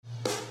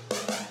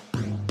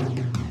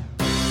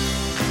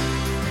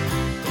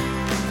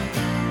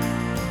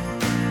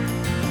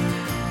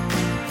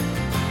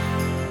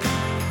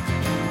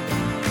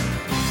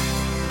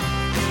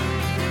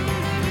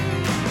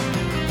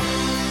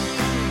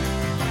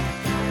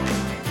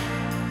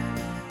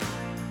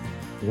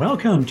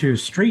Welcome to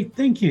Straight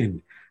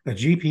Thinking, a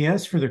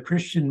GPS for the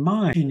Christian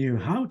mind, teaching you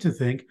how to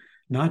think,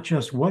 not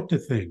just what to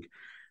think.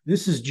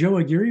 This is Joe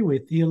Aguirre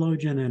with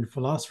theologian and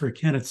philosopher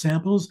Kenneth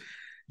Samples.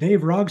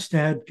 Dave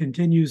Rogstad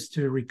continues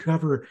to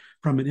recover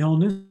from an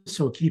illness,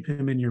 so keep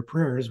him in your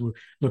prayers. We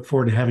look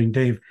forward to having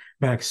Dave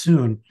back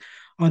soon.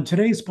 On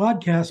today's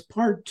podcast,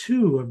 part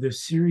two of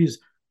this series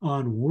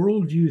on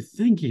worldview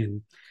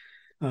thinking.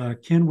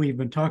 Ken, we've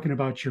been talking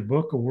about your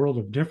book, A World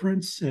of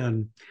Difference,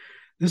 and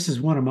this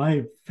is one of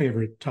my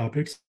favorite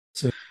topics.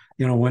 So,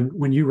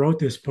 when you wrote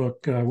this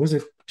book, was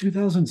it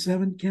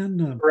 2007,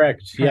 Ken?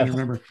 Correct. Trying to Yes.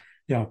 remember.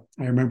 Yeah,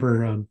 I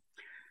remember.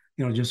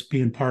 Just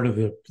being part of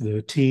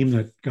the team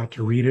that got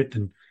to read it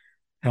and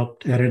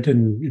helped edit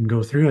and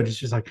go through it. It's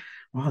just like,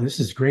 wow,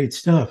 this is great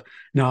stuff.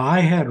 Now,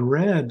 I had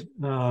read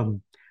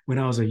when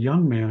I was a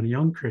young man, a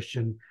young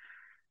Christian,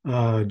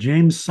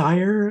 James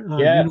Sire,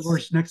 Yes.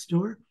 Universe Next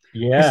Door. I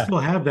Yeah. still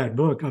have that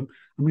book. I'm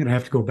going to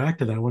have to go back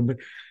to that one, but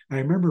I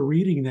remember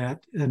reading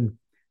that, and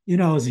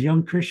as a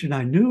young Christian,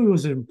 I knew it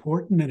was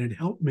important and it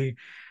helped me,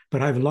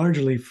 but I've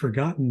largely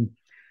forgotten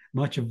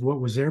much of what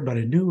was there. But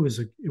I knew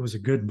it was a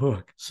good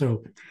book,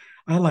 so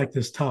I like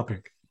this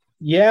topic.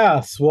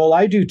 Yes. Well,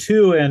 I do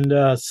too.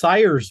 And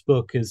Sire's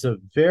book is a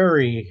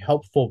very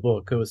helpful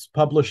book. It was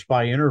published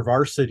by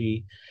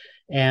InterVarsity,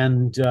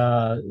 and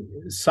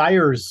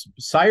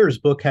Sire's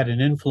book had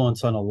an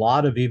influence on a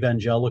lot of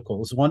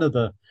evangelicals. One of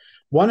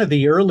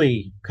the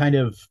early kind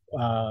of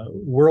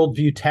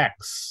worldview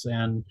texts,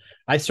 and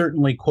I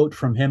certainly quote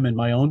from him in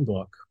my own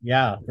book.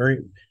 Yeah, very,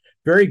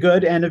 very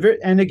good, and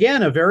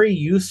again, a very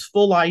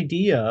useful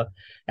idea.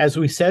 As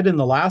we said in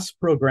the last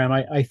program,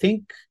 I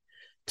think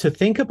to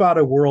think about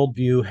a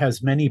worldview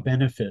has many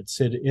benefits.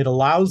 It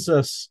allows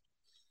us,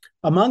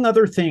 among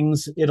other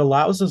things, it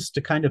allows us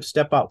to kind of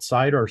step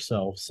outside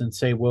ourselves and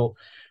say, well,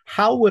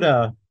 how would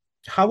a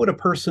how would a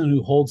person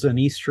who holds an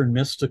Eastern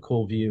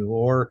mystical view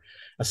or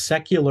a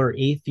secular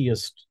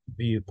atheist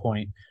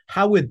viewpoint,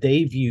 how would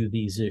they view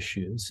these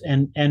issues?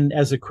 And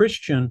as a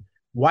Christian,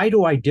 why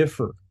do I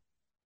differ?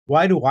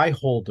 Why do I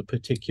hold a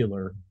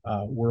particular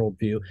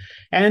worldview?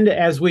 And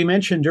as we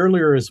mentioned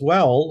earlier as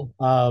well,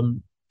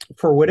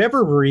 for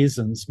whatever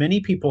reasons, many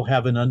people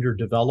have an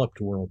underdeveloped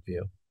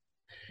worldview.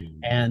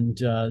 And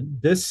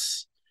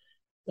this,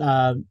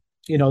 uh,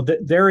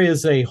 there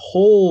is a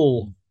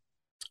whole,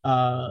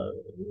 uh,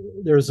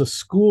 there's a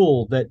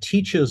school that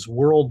teaches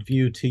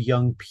worldview to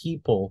young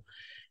people.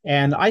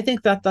 And I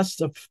think that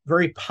that's a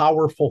very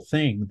powerful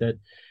thing, that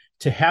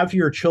to have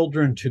your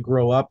children to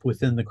grow up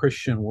within the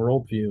Christian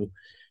worldview,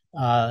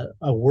 a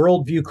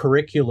worldview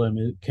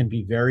curriculum can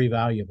be very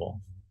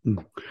valuable. Hmm.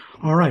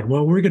 All right.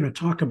 Well, we're going to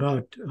talk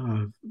about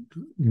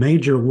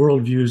major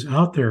worldviews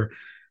out there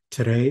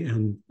today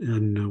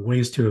and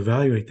ways to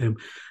evaluate them.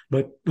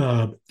 But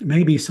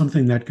maybe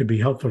something that could be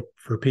helpful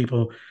for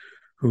people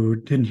who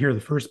didn't hear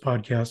the first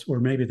podcast, or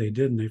maybe they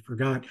did and they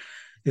forgot,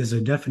 is a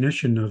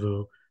definition of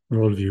a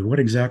worldview. What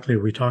exactly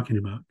are we talking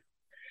about?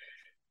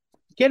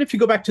 Again, if you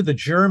go back to the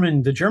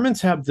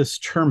Germans have this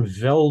term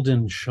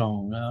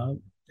Weltanschauung,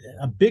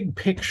 a big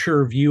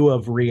picture view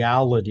of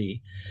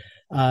reality.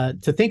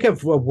 To think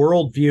of a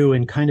worldview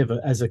in kind of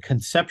as a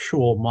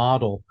conceptual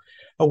model,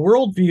 a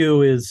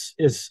worldview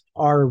is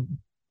our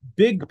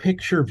big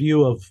picture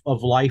view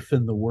of life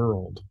in the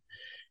world.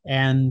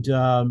 And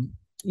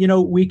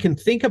we can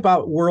think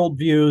about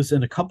worldviews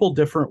in a couple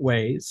different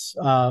ways.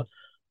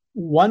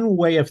 One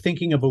way of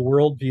thinking of a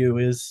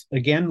worldview is,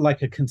 again,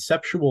 like a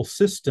conceptual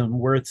system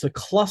where it's a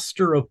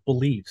cluster of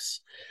beliefs.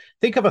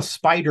 Think of a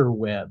spider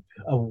web,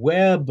 a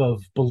web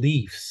of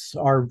beliefs,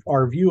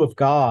 our view of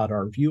God,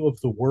 our view of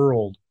the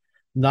world,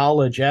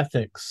 knowledge,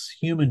 ethics,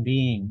 human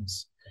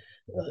beings.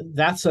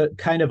 That's a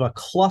kind of a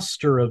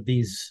cluster of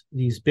these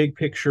big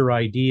picture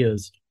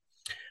ideas.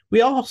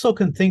 We also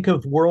can think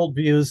of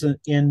worldviews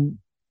in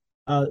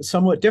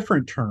somewhat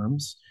different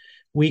terms.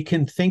 We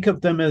can think of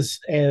them as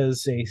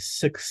a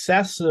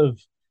successive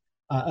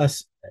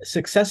events.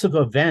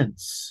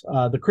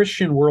 The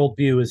Christian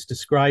worldview is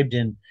described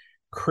in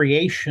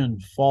creation,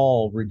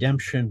 fall,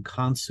 redemption,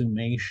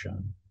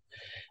 consummation.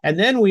 And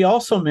then we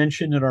also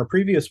mentioned in our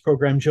previous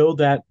program, Joe,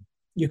 that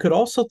you could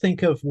also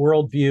think of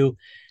worldview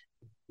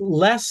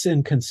less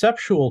in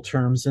conceptual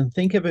terms and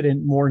think of it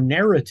in more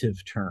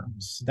narrative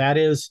terms. That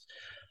is,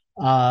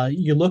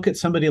 you look at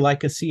somebody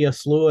like a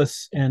C.S.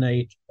 Lewis and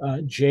a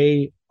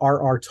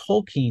J.R.R.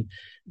 Tolkien,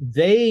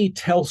 they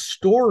tell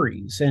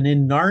stories. And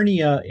in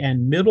Narnia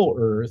and Middle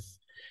Earth,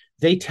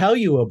 they tell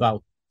you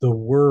about the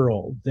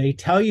world. They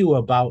tell you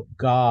about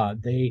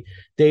God.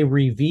 They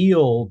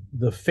reveal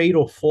the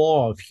fatal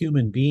flaw of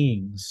human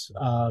beings,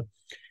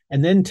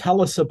 and then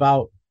tell us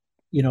about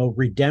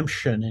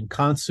redemption and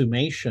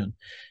consummation.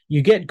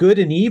 You get good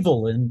and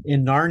evil in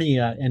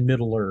Narnia and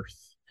Middle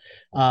Earth.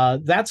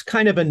 That's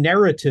kind of a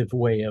narrative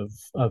way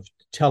of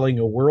telling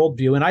a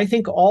worldview, and I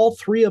think all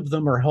three of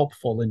them are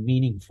helpful and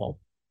meaningful.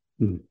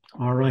 Hmm.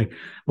 All right.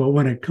 Well,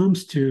 when it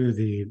comes to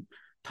the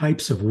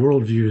types of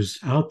worldviews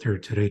out there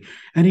today,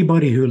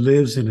 anybody who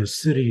lives in a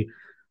city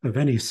of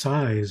any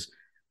size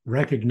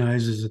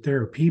recognizes that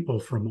there are people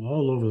from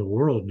all over the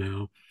world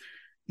now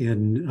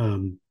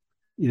in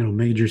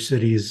major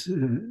cities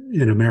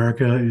in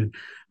America and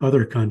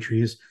other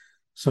countries.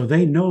 So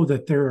they know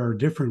that there are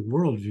different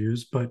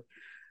worldviews, but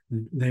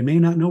they may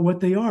not know what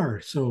they are.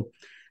 So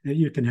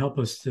you can help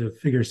us to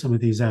figure some of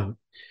these out.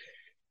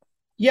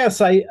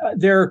 Yes,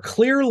 there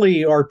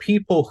clearly are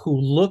people who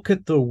look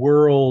at the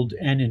world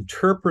and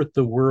interpret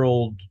the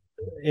world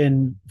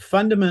in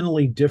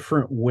fundamentally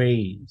different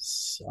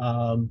ways.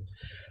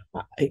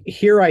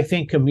 Here, I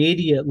think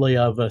immediately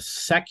of a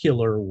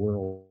secular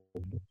world.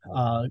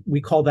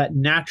 We call that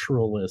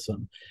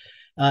naturalism.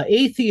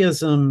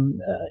 Atheism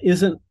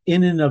isn't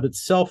in and of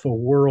itself a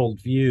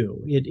worldview.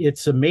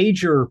 It's a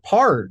major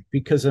part,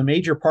 because a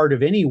major part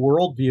of any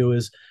worldview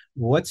is,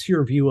 what's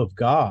your view of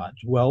God?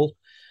 Well,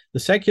 the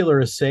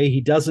secularists say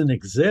he doesn't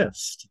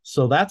exist.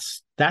 So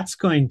that's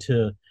going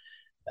to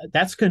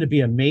be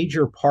a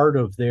major part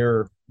of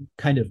their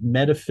kind of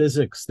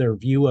metaphysics, their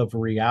view of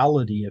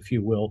reality, if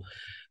you will.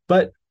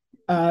 But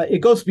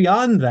it goes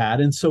beyond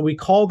that. And so we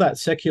call that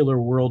secular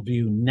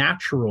worldview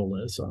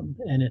naturalism.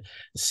 And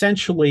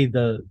essentially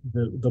the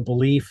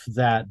belief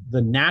that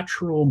the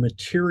natural,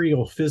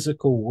 material,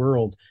 physical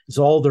world is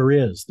all there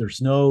is.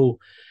 There's no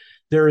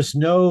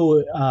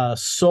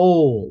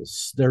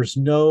souls. There's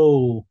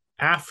no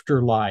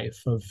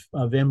afterlife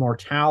of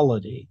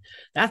immortality.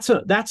 That's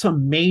a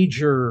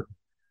major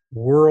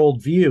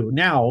worldview.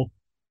 Now,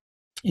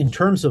 in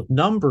terms of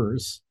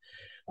numbers,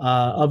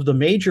 of the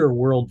major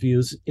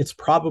worldviews, it's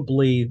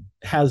probably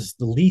has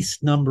the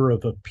least number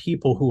of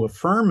people who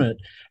affirm it.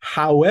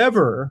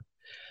 However,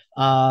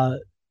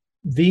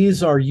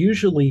 these are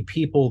usually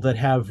people that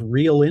have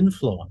real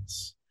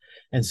influence.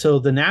 And so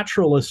the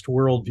naturalist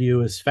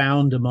worldview is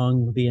found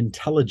among the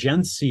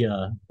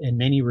intelligentsia in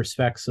many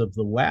respects of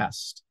the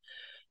West.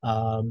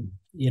 In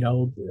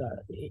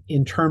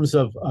terms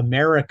of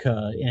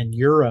America and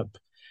Europe,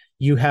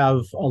 you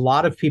have a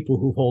lot of people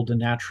who hold a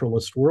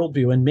naturalist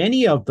worldview. And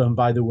many of them,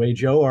 by the way,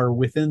 Joe, are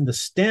within the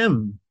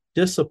STEM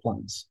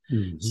disciplines,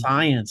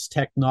 science,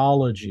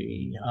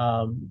 technology,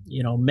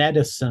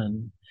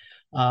 medicine,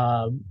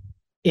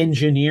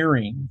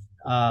 engineering,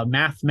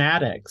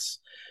 mathematics.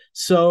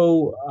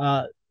 So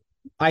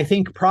I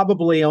think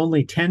probably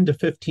only 10 to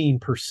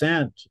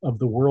 15% of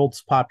the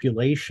world's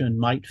population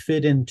might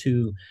fit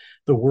into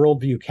the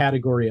worldview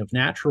category of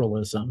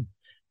naturalism.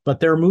 But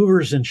they're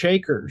movers and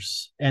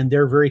shakers, and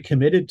they're very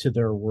committed to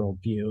their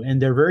worldview, and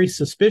they're very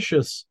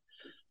suspicious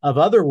of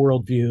other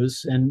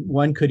worldviews. And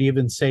one could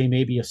even say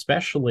maybe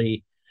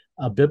especially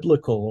a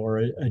biblical or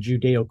a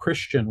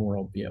Judeo-Christian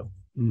worldview.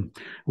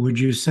 Would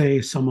you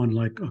say someone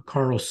like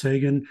Carl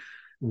Sagan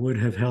would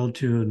have held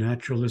to a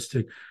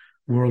naturalistic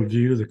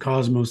worldview? The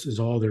cosmos is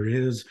all there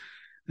is,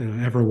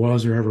 ever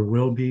was or ever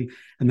will be.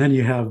 And then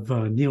you have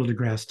Neil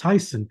deGrasse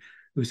Tyson,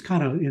 who's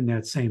kind of in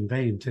that same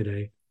vein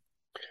today.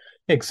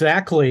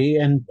 Exactly.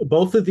 And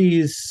both of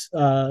these,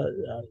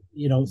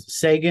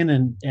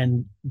 Sagan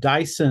and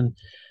Dyson,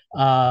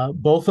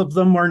 both of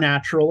them are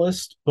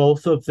naturalists.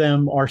 Both of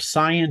them are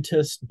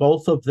scientists.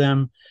 Both of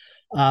them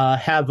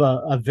have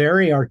a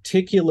very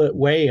articulate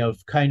way of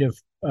kind of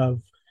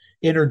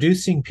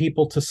introducing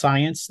people to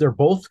science. They're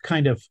both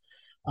kind of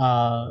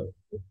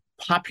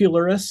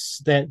popularists.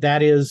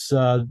 That is,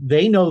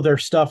 they know their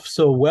stuff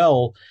so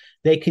well,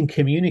 they can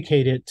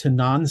communicate it to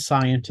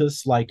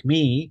non-scientists like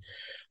me.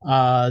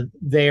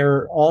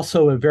 They're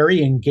also a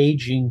very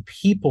engaging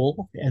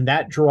people, and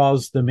that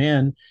draws them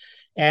in.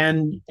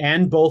 And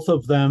both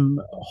of them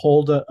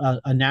hold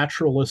a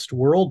naturalist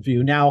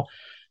worldview. Now,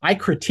 I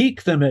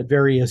critique them at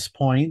various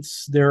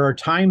points. There are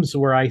times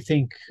where I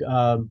think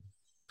a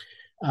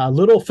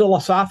little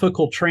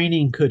philosophical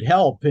training could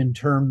help in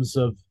terms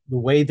of the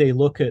way they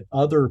look at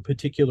other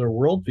particular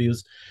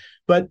worldviews.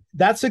 But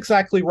that's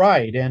exactly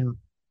right. And,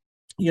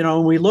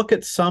 when we look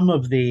at some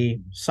of the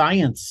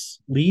science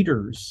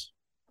leaders,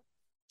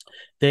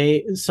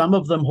 some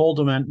of them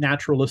hold a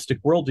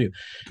naturalistic worldview.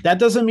 That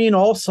doesn't mean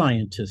all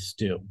scientists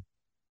do.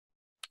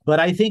 But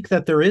I think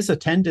that there is a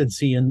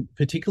tendency,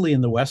 particularly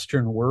in the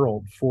Western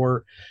world,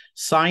 for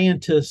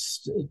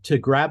scientists to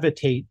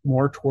gravitate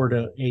more toward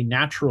a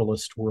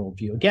naturalist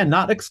worldview. Again,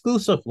 not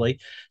exclusively.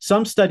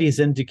 Some studies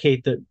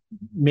indicate that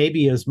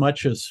maybe as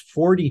much as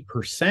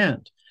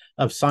 40%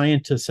 of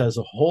scientists as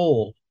a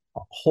whole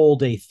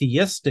hold a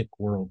theistic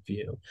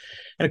worldview.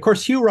 And of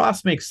course, Hugh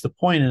Ross makes the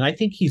point, and I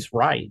think he's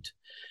right,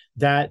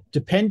 that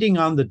depending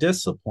on the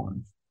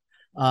discipline,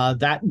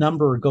 that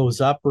number goes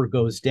up or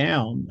goes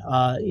down.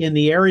 In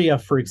the area,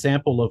 for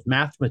example, of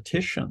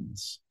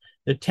mathematicians,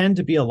 there tend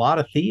to be a lot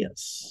of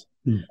theists.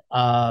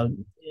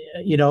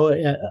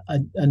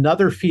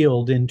 Another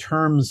field in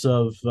terms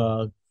of,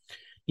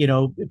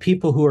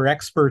 people who are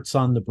experts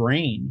on the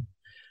brain,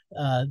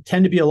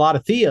 tend to be a lot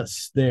of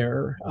theists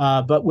there.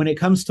 But when it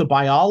comes to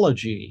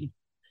biology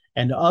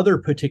and other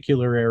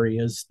particular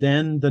areas,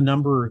 then the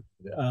number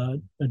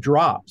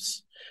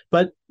drops.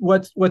 But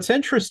what's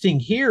interesting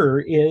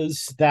here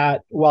is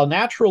that while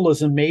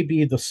naturalism may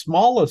be the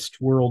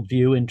smallest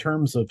worldview in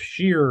terms of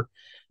sheer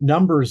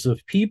numbers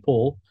of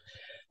people,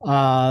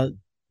 uh,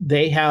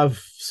 they have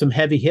some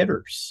heavy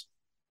hitters.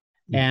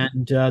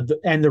 And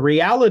the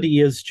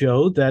reality is,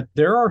 Joe, that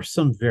there are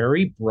some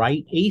very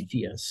bright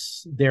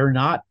atheists. They're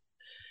not,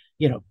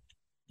 you know,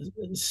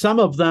 some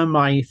of them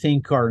I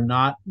think are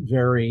not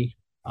very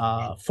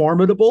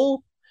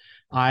formidable.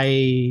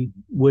 I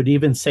would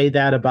even say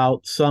that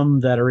about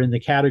some that are in the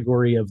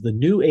category of the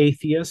new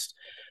atheist.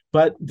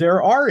 But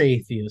there are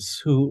atheists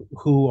who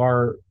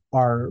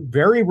are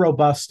very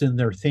robust in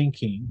their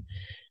thinking,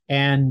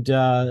 and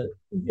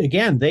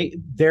again,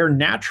 their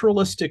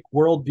naturalistic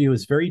worldview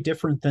is very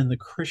different than the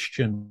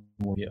Christian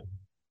worldview.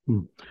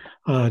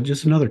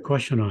 Just another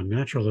question on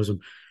naturalism.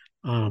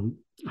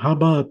 How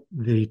about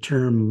the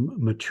term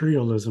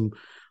materialism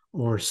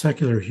or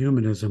secular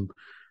humanism?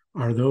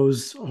 Are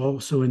those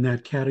also in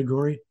that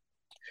category?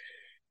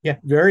 Yeah,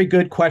 very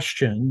good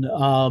question.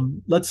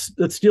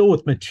 Let's deal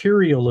with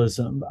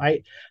materialism.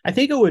 I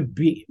think it would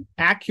be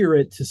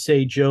accurate to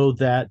say, Joe,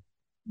 that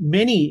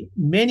many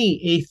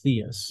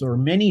atheists or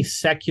many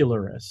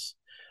secularists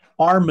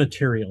are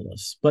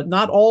materialists, but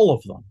not all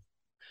of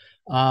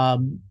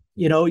them.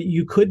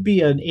 You could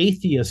be an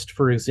atheist,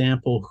 for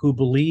example, who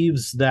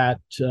believes that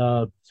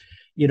the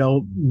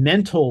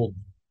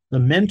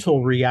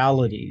mental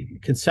reality,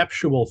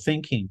 conceptual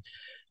thinking,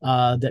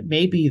 that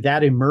maybe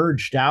that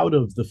emerged out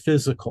of the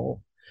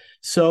physical.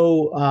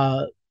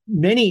 So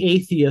many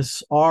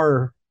atheists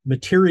are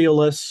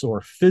materialists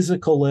or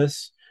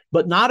physicalists,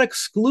 but not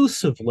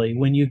exclusively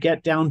when you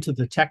get down to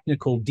the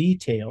technical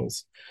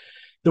details.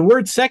 The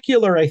word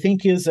secular, I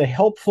think, is a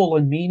helpful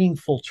and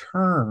meaningful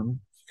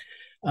term.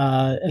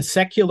 A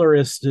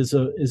secularist is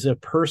a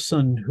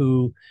person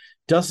who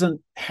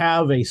doesn't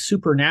have a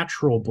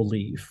supernatural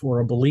belief or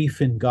a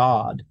belief in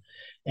God.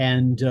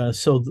 And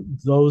so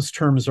those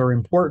terms are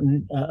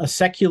important. A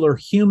secular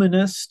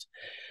humanist,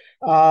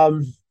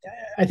 I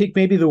think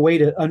maybe the way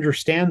to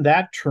understand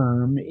that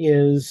term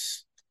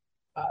is,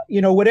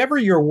 whatever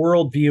your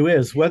worldview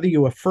is, whether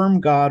you affirm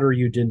God or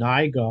you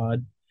deny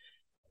God,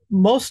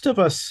 most of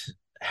us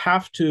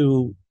have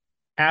to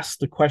ask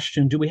the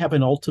question, do we have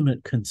an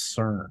ultimate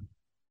concern?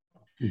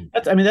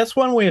 That's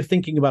one way of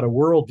thinking about a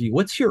worldview.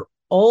 What's your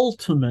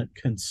ultimate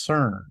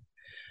concern?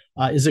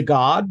 Is it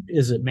God?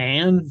 Is it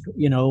man?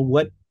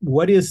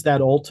 What is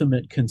that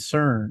ultimate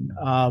concern?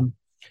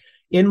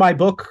 In my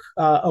book,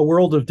 A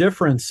World of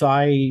Difference,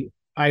 I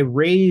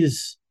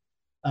raise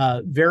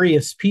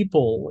various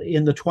people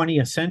in the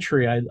 20th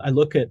century. I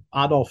look at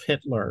Adolf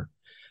Hitler.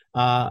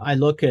 I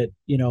look at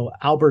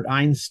Albert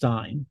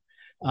Einstein,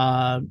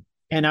 and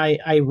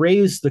I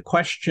raise the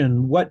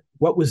question: what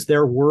was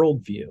their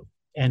worldview,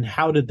 and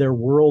how did their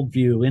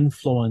worldview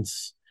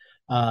influence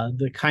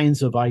the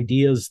kinds of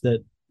ideas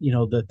that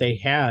they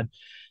had?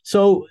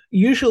 So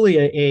usually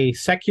a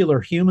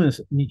secular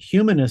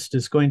humanist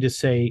is going to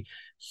say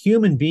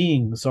human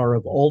beings are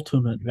of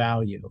ultimate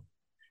value,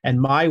 and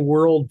my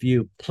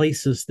worldview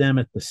places them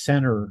at the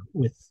center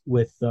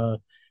with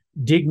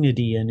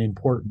dignity and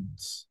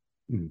importance.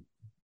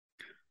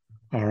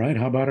 All right.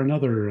 How about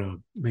another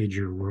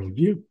major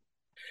worldview?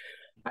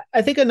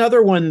 I think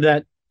another one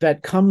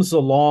that comes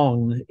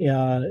along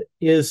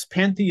is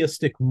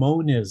pantheistic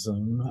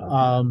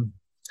monism.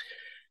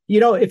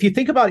 If you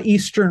think about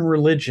Eastern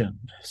religion,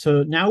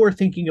 so now we're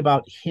thinking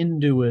about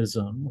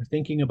Hinduism, we're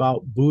thinking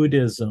about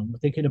Buddhism, we're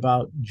thinking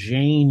about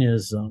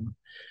Jainism,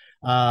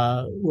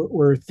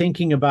 we're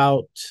thinking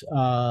about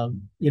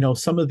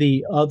some of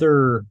the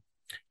other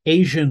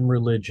Asian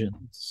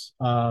religions.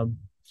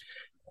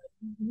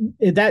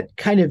 That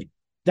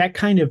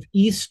kind of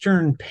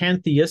Eastern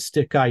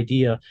pantheistic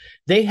idea,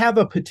 they have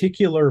a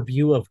particular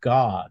view of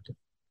God,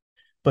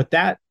 but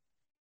that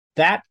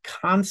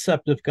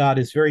concept of God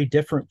is very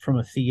different from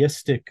a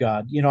theistic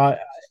God.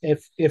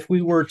 If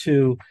we were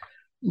to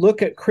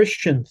look at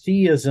Christian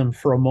theism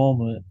for a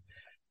moment,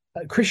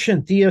 a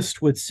Christian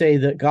theist would say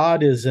that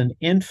God is an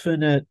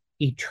infinite,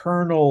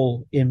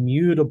 eternal,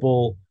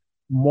 immutable,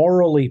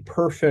 morally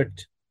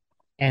perfect,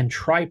 and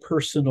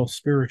tripersonal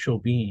spiritual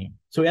being.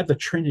 So we have the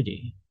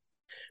Trinity.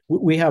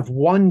 We have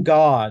one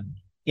God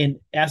in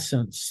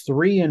essence,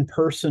 three in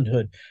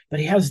personhood, but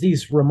he has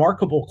these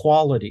remarkable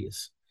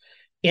qualities: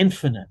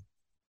 infinite,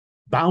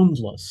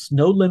 boundless,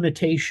 no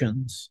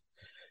limitations,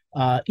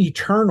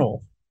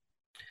 eternal,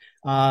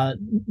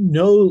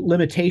 no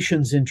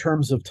limitations in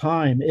terms of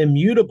time,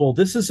 immutable.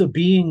 This is a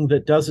being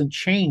that doesn't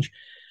change.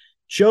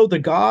 Joe, the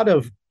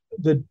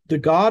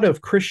God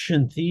of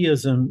Christian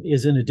theism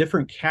is in a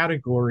different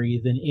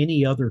category than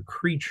any other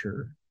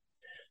creature.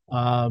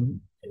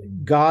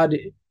 God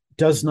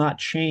does not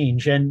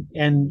change,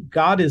 and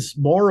God is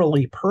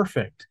morally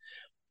perfect.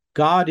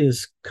 God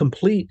is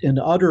complete in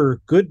utter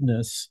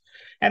goodness.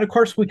 And of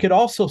course, we could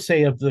also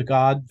say of the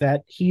God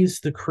that he's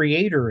the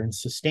creator and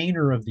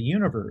sustainer of the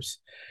universe.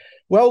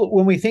 Well,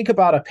 when we think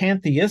about a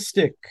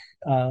pantheistic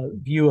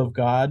view of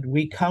God,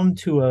 we come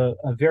to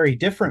a very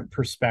different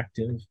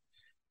perspective.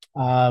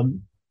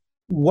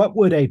 What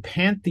would a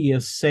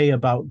pantheist say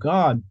about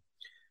God?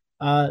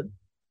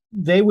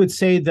 They would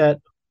say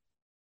that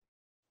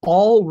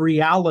all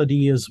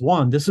reality is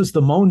one. This is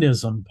the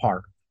monism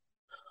part.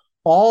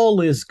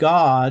 all is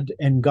God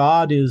and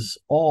God is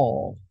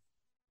all.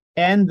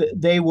 And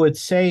they would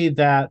say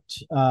that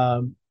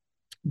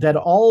that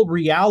all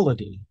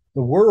reality,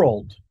 the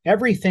world,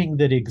 everything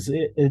that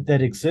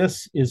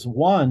exists is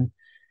one,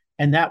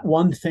 and that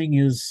one thing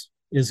is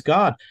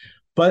God.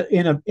 But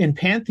in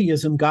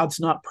pantheism, God's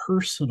not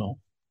personal.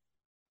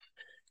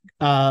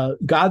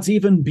 God's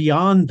even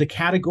beyond the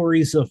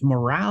categories of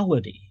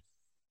morality.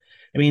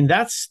 I mean,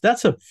 that's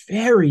a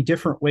very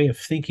different way of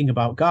thinking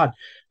about God.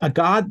 A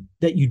God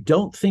that you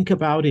don't think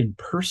about in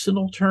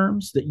personal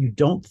terms, that you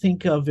don't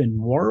think of in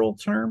moral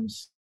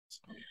terms.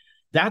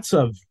 That's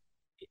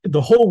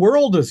the whole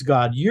world is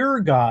God. You're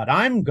God.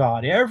 I'm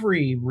God.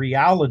 Every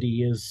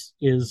reality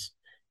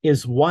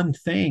is one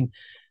thing.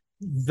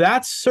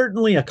 That's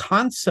certainly a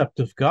concept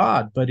of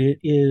God, but it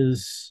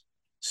is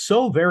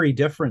so very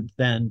different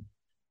than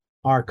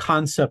our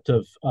concept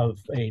of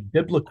a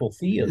biblical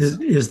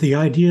theism. Is the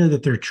idea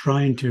that they're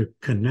trying to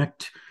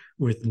connect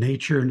with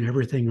nature and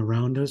everything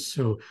around us,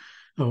 so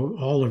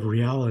all of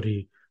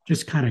reality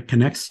just kind of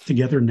connects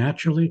together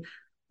naturally?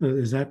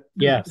 Is that kind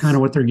Yes. of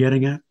what they're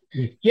getting at?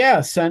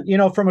 Yes, and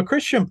from a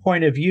Christian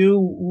point of view,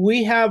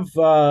 we have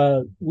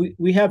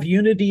we have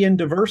unity and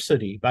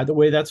diversity. By the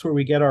way, that's where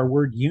we get our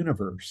word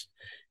universe.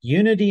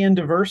 Unity and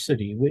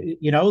diversity.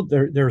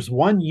 There's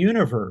one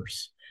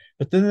universe,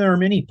 but then there are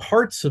many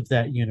parts of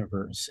that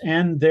universe,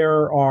 and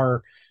there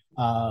are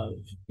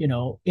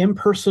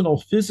impersonal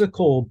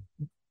physical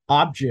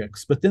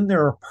objects, but then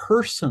there are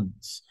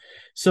persons.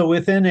 So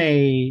within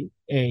a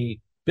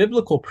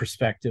biblical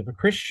perspective, a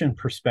Christian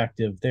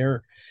perspective,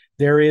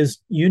 there is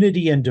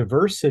unity and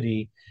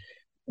diversity.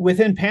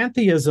 Within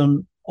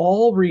pantheism,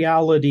 all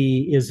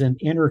reality is an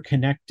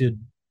interconnected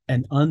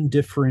and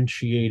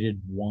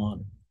undifferentiated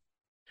one.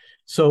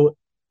 So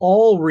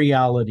all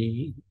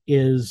reality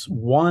is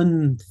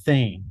one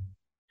thing,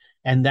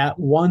 and that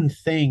one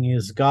thing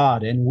is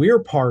God, and we're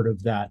part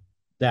of that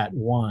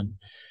one.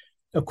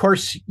 Of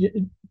course,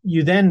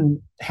 you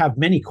then have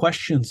many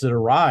questions that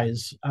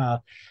arise.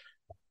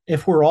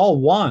 If we're all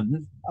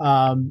one,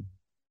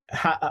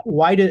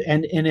 why do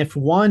and if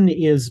one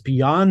is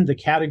beyond the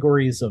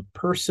categories of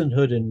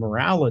personhood and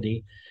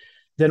morality,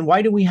 then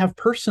why do we have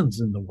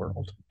persons in the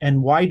world,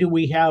 and why do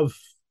we have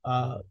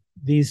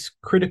these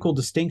critical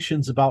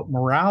distinctions about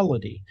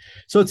morality?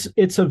 So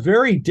it's a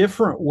very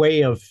different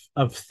way of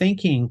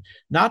thinking,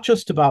 not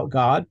just about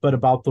God, but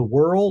about the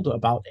world,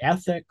 about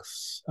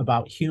ethics,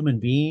 about human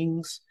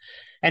beings.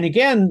 And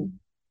again,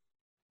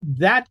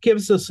 that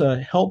gives us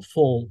a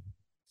helpful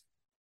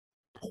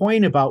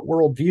point about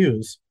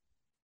worldviews.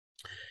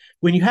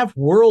 When you have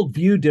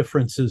worldview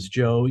differences,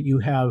 Joe, you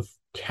have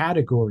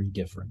category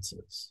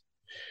differences.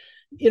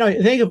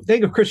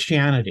 Think of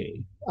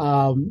Christianity.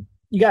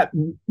 You got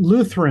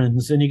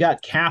Lutherans, and you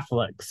got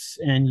Catholics,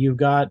 and you've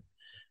got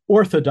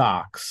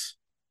Orthodox.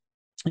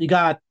 You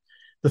got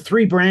the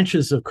three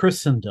branches of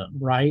Christendom,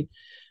 right?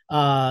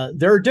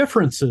 There are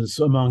differences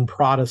among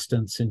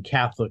Protestants and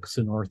Catholics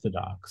and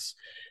Orthodox.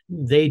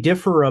 They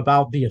differ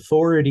about the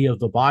authority of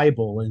the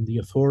Bible and the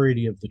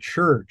authority of the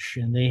church,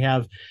 and they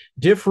have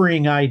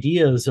differing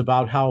ideas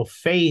about how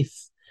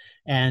faith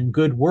and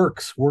good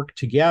works work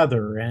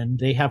together, and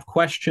they have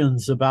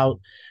questions about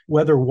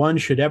whether one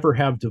should ever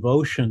have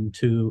devotion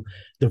to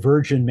the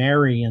Virgin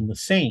Mary and the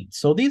saints.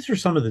 So these are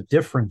some of the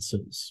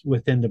differences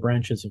within the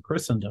branches of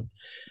Christendom,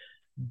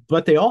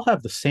 but they all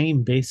have the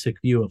same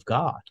basic view of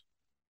God.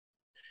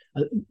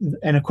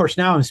 And of course,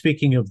 now I'm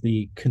speaking of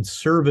the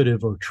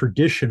conservative or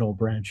traditional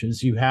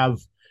branches. You have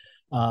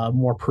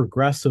more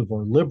progressive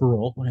or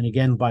liberal. And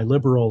again, by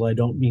liberal, I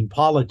don't mean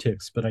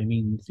politics, but I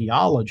mean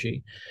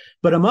theology.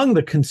 But among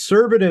the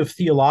conservative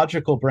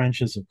theological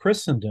branches of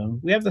Christendom,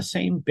 we have the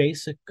same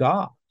basic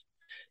God.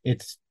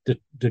 It's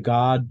the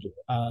God,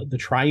 the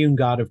triune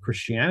God of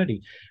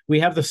Christianity. We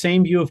have the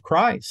same view of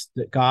Christ,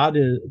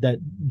 that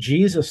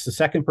Jesus, the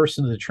second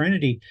person of the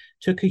Trinity,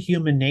 took a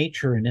human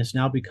nature and has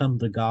now become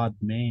the God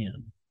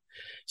man.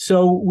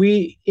 So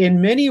we,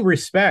 in many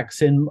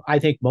respects, in I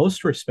think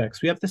most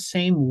respects, we have the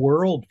same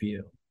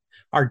worldview.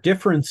 Our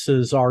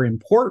differences are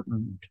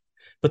important,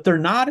 but they're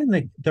not in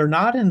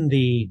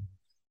the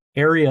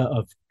area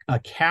of a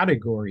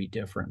category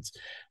difference.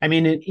 I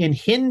mean, in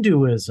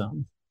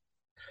Hinduism,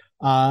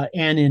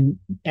 and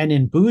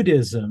in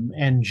Buddhism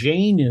and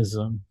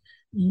Jainism,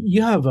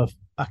 you have a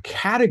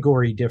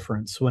category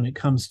difference when it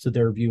comes to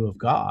their view of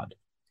God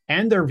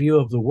and their view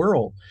of the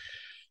world.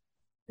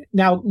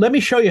 Now, let me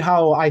show you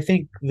how I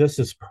think this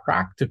is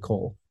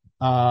practical.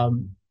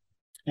 And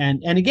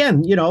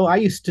again, I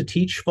used to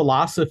teach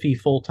philosophy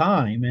full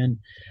time, and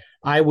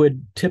I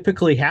would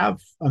typically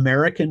have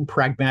American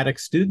pragmatic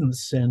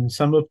students, and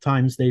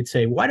sometimes they'd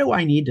say, "Why do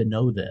I need to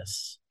know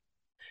this?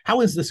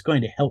 How is this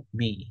going to help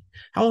me?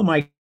 How am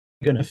I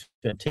going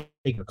to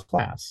take a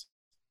class?"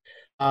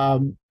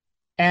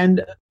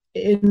 And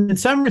in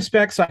some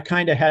respects, I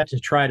kind of had to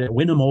try to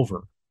win them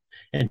over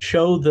and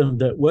show them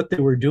that what they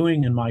were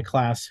doing in my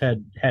class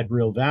had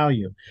real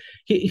value.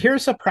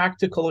 Here's a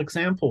practical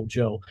example,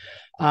 Joe.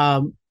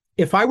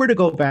 If I were to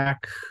go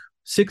back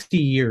 60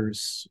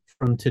 years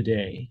from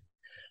today,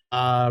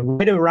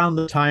 right around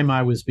the time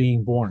I was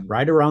being born,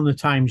 right around the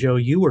time, Joe,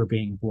 you were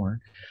being born.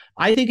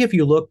 I think if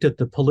you looked at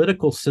the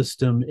political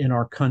system in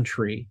our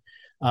country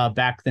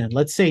back then,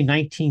 let's say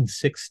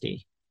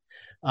 1960,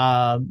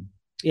 um,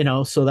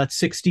 so that's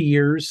 60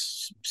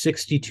 years,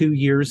 62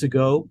 years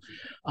ago.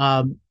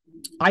 Um,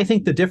 I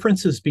think the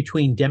differences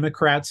between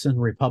Democrats and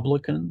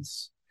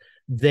Republicans,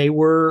 they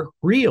were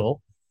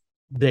real,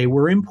 they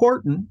were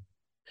important.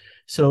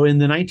 So in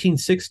the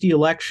 1960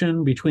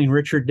 election between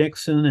Richard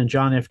Nixon and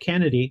John F.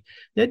 Kennedy,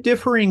 they had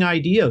differing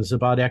ideas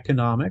about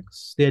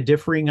economics. They had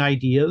differing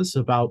ideas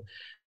about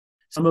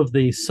some of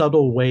the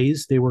subtle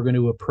ways they were going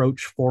to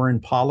approach foreign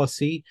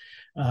policy,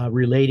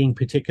 relating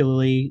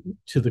particularly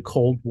to the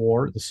Cold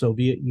War, the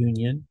Soviet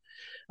Union.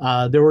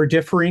 There were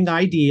differing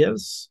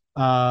ideas,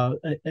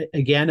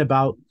 again,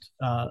 about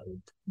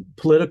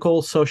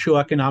political,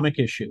 socioeconomic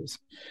issues.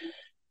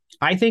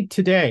 I think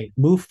today,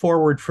 move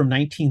forward from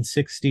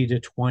 1960 to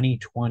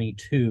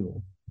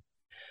 2022,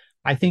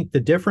 I think the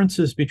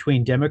differences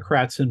between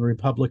Democrats and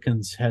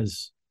Republicans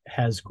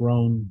has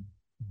grown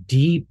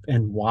deep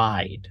and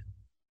wide.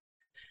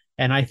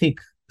 And I think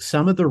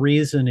some of the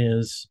reason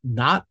is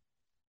not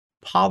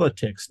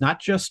politics, not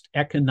just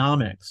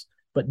economics,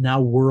 but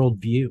now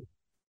worldview.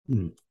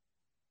 Mm.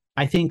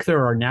 I think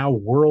there are now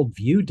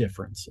worldview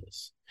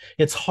differences.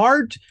 It's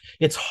hard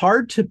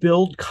to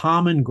build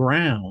common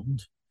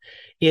ground.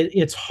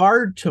 It's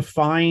hard to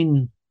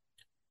find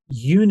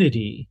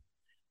unity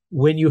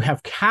when you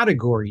have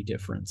category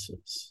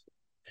differences.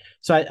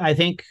 So I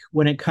think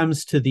when it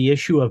comes to the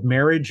issue of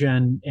marriage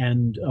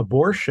and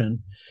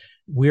abortion,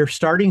 we're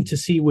starting to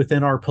see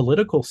within our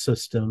political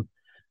system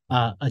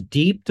a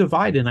deep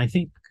divide. And I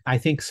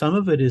think some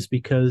of it is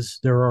because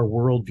there are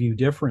worldview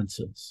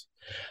differences.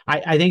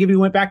 I think if you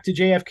went back to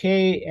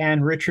JFK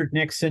and Richard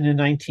Nixon in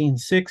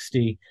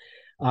 1960,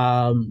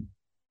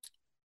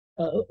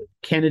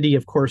 Kennedy,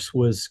 of course,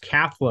 was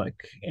Catholic,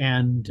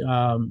 and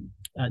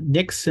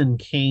Nixon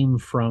came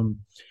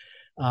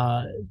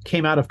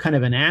out of kind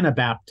of an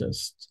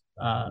Anabaptist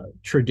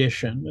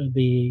tradition,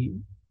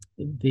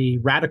 the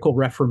Radical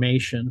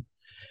Reformation.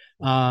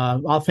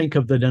 I'll think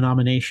of the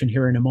denomination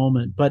here in a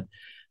moment, but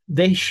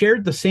they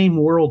shared the same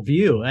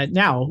worldview.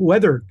 Now,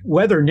 whether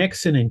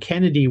Nixon and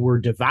Kennedy were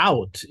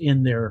devout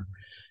in their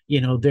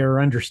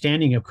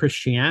understanding of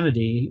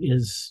Christianity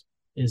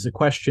is a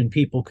question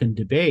people can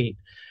debate,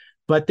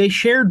 but they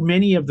shared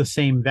many of the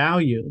same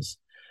values.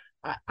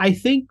 I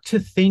think to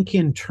think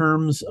in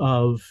terms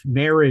of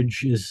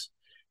marriage is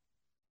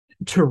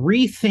to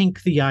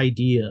rethink the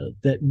idea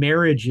that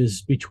marriage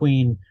is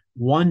between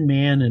one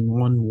man and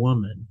one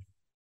woman,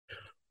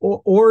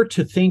 or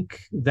to think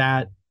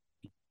that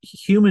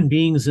human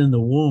beings in the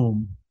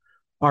womb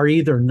are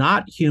either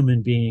not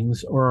human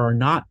beings or are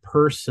not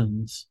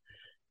persons.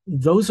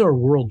 Those are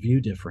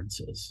worldview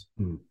differences.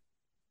 Hmm.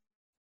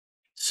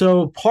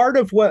 So part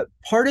of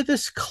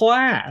this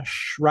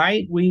clash,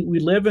 right? We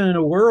live in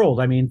a world.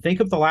 I mean, think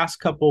of the last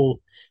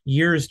couple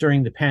years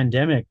during the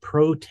pandemic,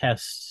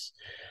 protests.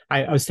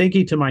 I was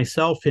thinking to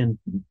myself in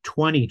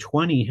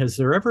 2020, has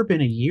there ever been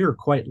a year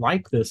quite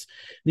like this?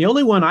 The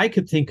only one I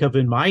could think of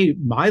in my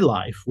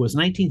life was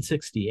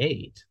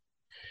 1968,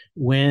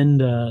 when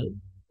the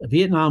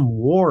Vietnam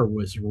War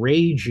was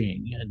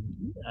raging and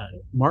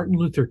Martin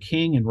Luther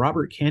King and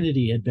Robert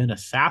Kennedy had been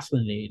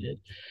assassinated,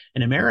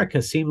 and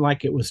America seemed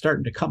like it was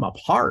starting to come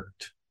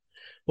apart.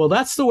 Well,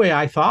 that's the way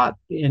I thought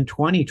in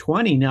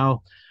 2020.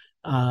 Now,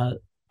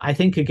 I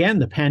think, again,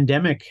 the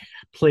pandemic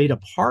played a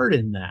part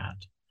in that.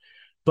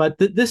 But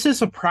this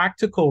is a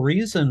practical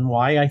reason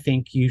why I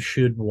think you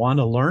should want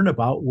to learn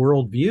about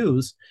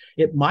worldviews.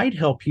 It might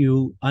help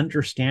you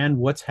understand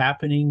what's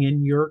happening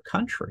in your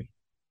country.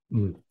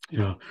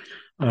 Yeah.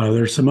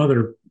 There's some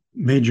other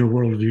major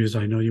worldviews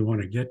I know you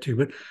want to get to,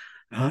 but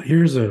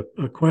here's a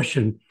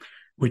question.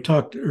 We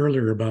talked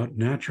earlier about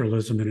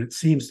naturalism, and it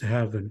seems to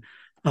have an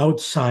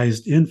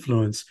outsized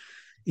influence,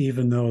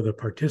 even though the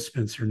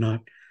participants are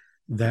not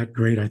that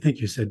great. I think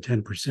you said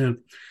 10%.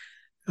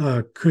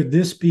 Could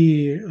this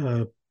be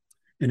an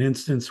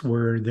instance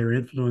where their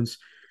influence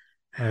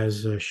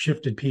has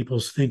shifted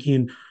people's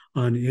thinking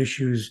on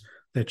issues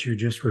that you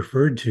just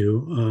referred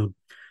to,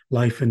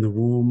 life in the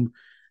womb,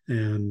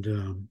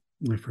 and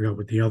I forgot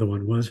what the other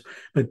one was,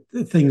 but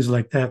things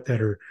like that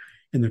are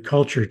in the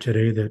culture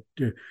today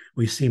that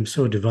we seem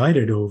so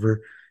divided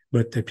over,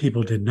 but that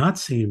people did not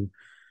seem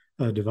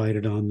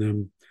divided on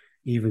them,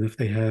 even if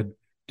they had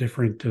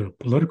different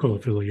political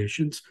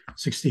affiliations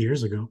 60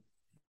 years ago.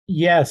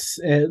 Yes,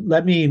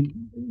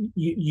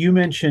 you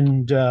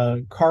mentioned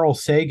Carl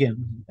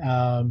Sagan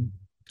and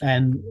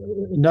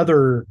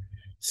another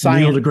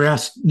science.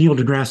 Neil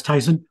deGrasse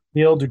Tyson.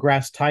 Neil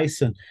deGrasse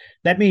Tyson.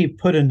 Let me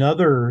put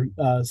another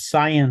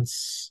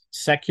science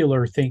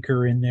secular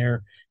thinker in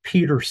there,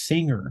 Peter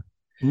Singer.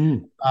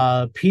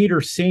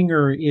 Peter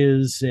Singer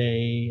is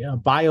a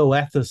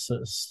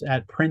bioethicist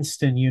at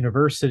Princeton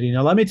University.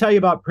 Now, let me tell you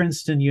about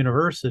Princeton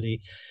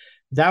University.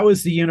 That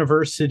was the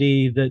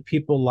university that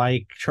people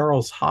like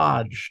Charles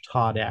Hodge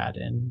taught at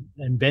and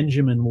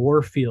Benjamin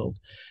Warfield.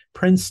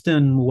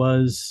 Princeton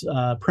was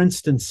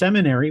Princeton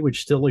Seminary,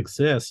 which still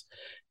exists.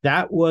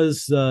 That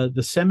was the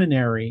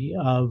seminary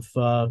of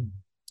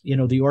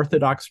the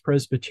Orthodox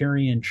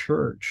Presbyterian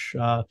Church,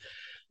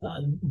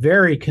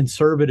 very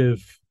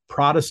conservative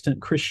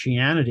Protestant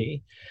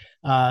Christianity.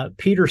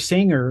 Peter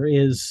Singer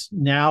is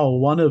now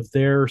one of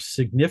their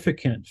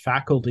significant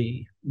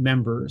faculty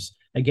members,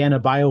 again, a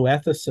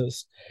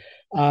bioethicist.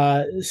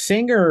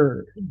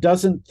 Singer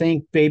doesn't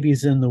think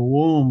babies in the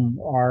womb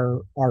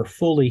are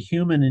fully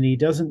human, and he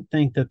doesn't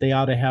think that they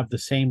ought to have the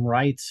same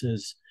rights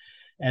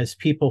as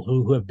people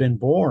who have been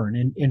born.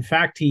 And in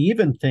fact, he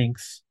even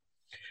thinks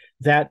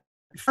that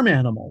farm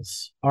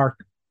animals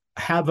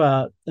have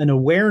an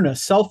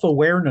awareness,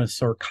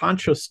 self-awareness or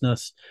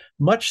consciousness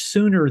much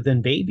sooner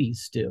than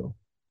babies do.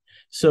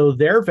 So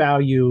their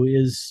value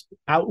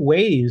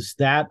outweighs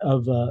that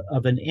of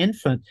an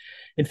infant.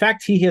 In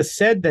fact, he has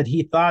said that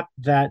he thought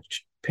that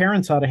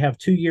parents ought to have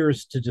 2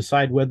 years to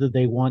decide whether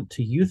they want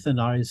to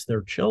euthanize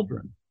their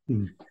children.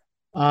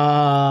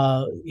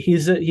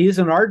 He's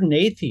an ardent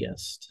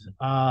atheist,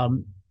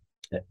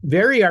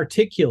 very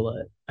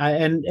articulate,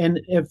 and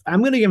if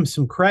I'm going to give him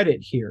some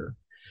credit here,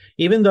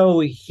 even though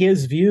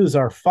his views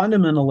are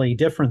fundamentally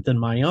different than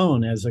my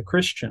own as a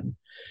Christian.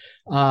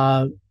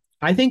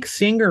 I think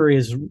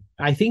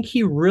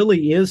he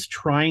really is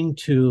trying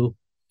to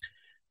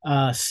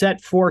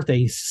set forth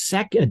a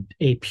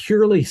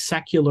purely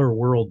secular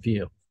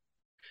worldview.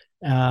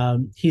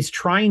 He's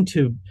trying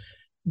to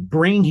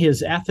bring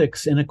his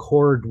ethics in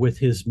accord with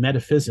his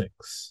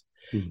metaphysics.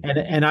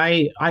 And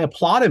I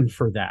applaud him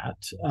for that.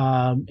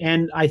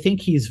 And I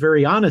think he's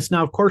very honest.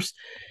 Now, of course,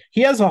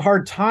 he has a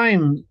hard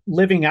time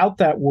living out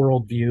that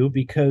worldview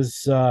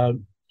because,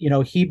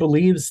 he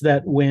believes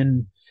that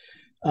when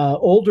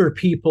older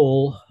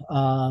people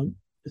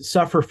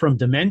suffer from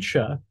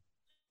dementia,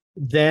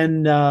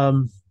 then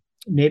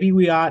maybe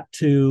we ought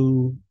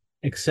to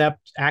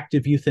accept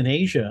active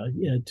euthanasia,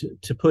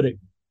 to put it,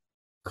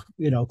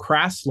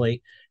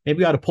 crassly. Maybe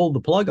we ought to pull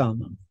the plug on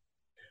them.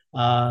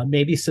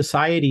 Maybe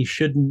society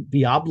shouldn't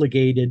be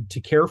obligated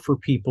to care for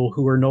people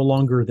who are no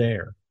longer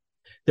there.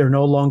 They're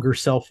no longer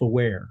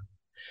self-aware.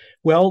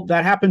 Well,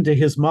 that happened to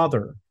his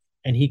mother,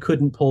 and he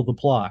couldn't pull the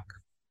plug.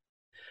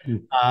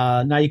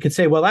 Now you could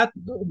say, well,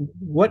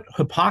 what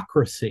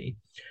hypocrisy?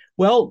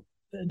 Well,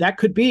 that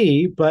could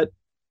be, but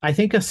I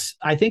think a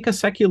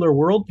secular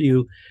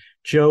worldview,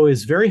 Joe,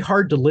 is very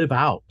hard to live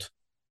out.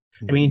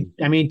 I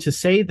mean, to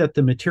say that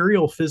the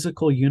material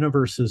physical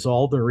universe is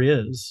all there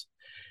is,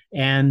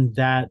 and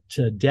that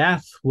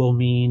death will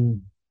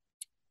mean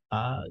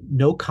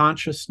no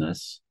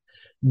consciousness,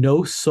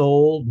 no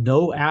soul,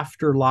 no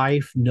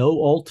afterlife, no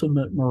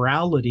ultimate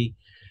morality.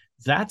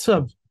 That's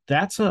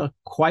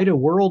quite a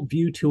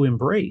worldview to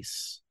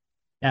embrace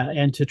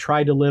and to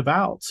try to live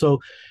out. So,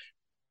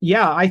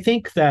 yeah, I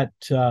think that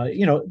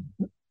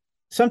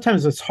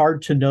sometimes it's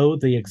hard to know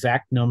the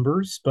exact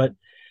numbers, but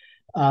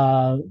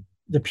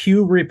the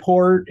Pew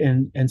Report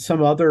and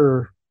some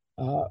other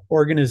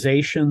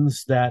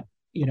organizations that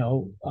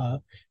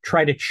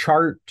try to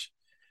chart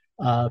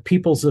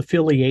people's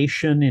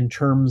affiliation in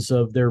terms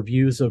of their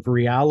views of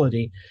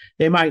reality,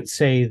 they might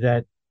say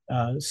that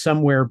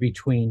somewhere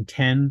between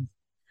 10,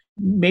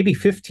 maybe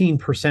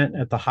 15%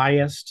 at the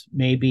highest,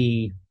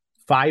 maybe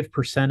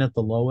 5% at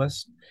the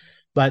lowest.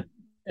 But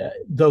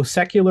though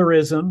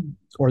secularism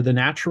or the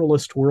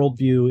naturalist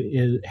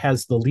worldview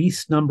has the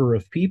least number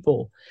of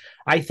people,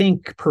 I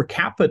think per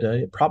capita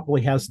it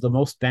probably has the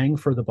most bang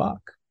for the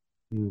buck.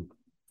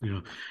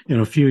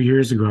 A few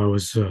years ago, I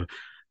was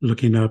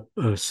looking up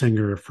a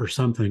Singer for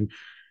something,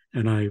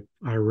 and I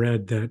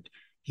read that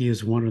he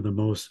is one of the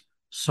most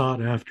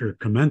sought after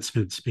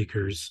commencement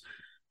speakers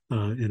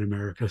in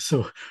America.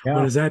 So Yeah.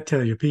 What does that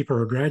tell you? People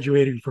are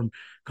graduating from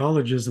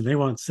colleges and they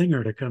want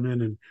Singer to come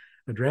in and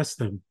address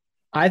them.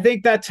 I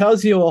think that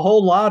tells you a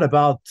whole lot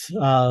about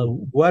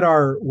what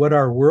our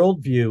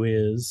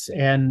worldview is,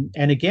 and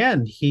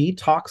again, he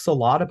talks a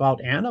lot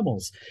about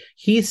animals.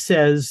 He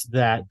says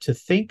that to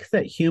think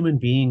that human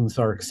beings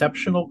are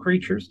exceptional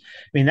creatures.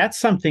 I mean, that's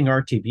something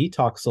RTB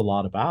talks a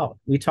lot about.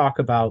 We talk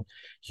about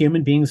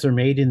human beings are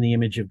made in the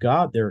image of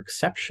God. They're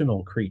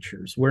exceptional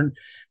creatures.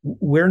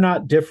 We're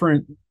not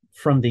different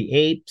from the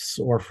apes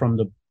or from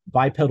the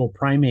bipedal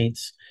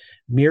primates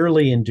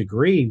merely in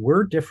degree.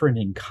 We're different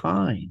in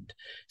kind.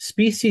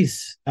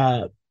 Species,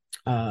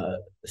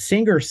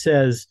 Singer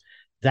says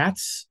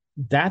that's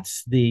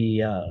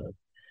speciesism.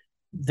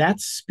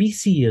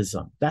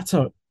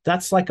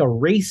 That's like a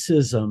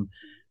racism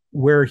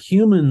where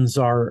humans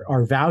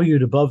are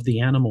valued above the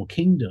animal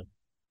kingdom.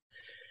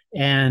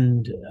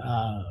 And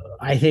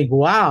I think,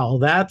 wow,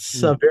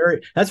 that's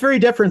very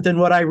different than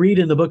what I read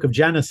in the book of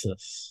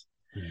Genesis.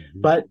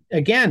 Mm-hmm. But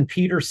again,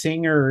 Peter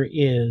Singer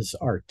is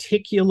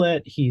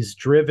articulate. He's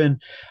driven.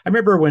 I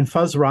remember when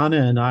Fuz Rana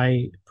and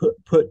I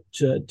put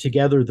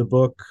together the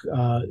book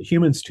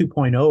Humans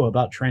 2.0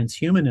 about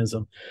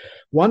transhumanism.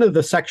 One of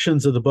the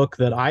sections of the book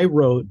that I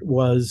wrote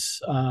was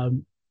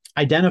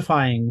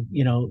identifying,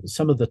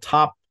 some of the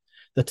top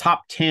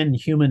 10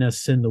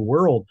 humanists in the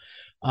world.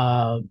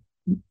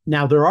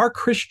 Now, there are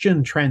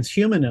Christian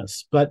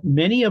transhumanists, but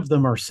many of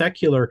them are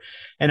secular.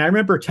 And I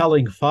remember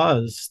telling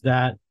Fuzz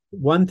that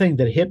one thing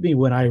that hit me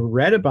when I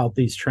read about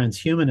these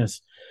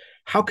transhumanists,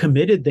 how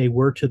committed they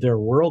were to their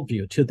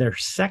worldview, to their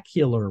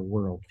secular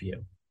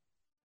worldview.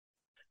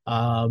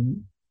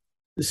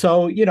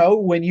 So,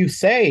 when you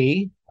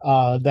say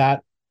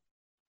that,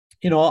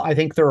 I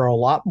think there are a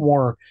lot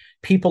more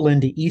people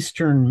into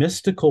Eastern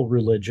mystical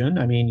religion.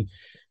 I mean,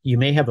 you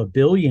may have 1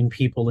 billion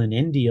people in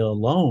India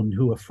alone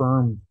who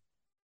affirm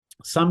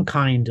some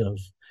kind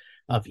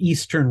of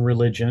Eastern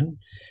religion.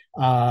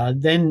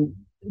 Then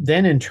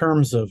in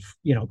terms of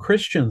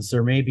Christians,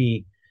 there may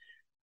be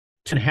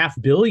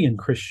 2.5 billion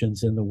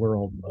Christians in the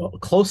world,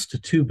 close to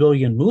 2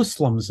 billion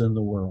Muslims in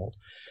the world.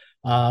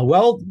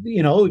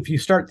 If you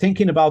start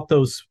thinking about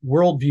those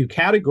worldview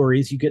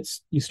categories,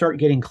 you start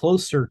getting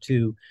closer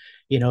to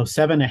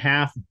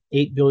 7.5,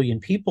 8 billion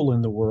people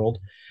in the world.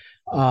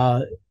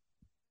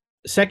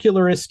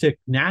 Secularistic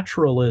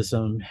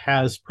naturalism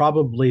has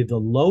probably the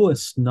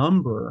lowest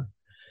number,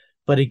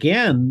 but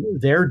again,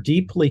 they're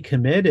deeply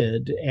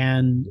committed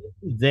and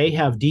they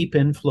have deep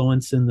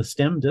influence in the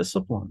STEM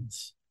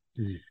disciplines.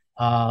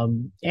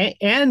 And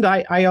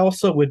I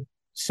also would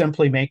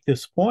simply make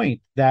this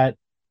point that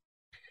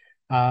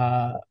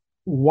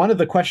one of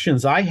the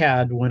questions I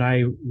had when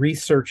I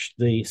researched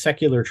the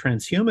secular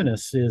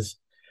transhumanists is,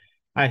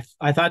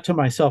 I thought to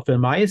myself,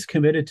 am I as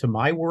committed to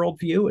my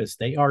worldview as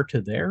they are to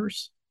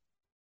theirs?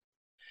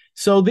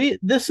 So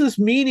this is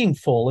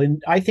meaningful,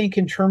 and I think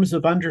in terms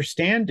of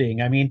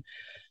understanding. I mean,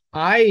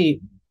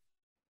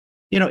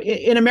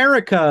 in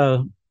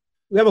America,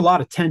 we have a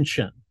lot of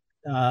tension.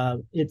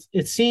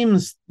 It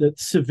seems that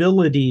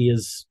civility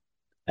is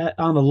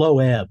on a low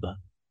ebb.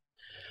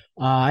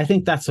 I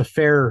think that's a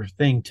fair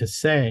thing to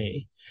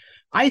say.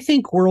 I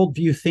think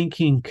worldview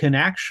thinking can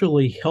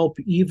actually help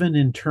even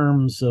in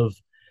terms of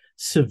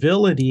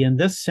civility in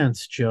this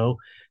sense, Joe,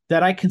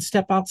 that I can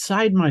step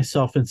outside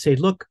myself and say,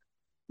 look,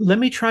 let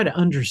me try to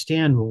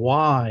understand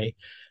why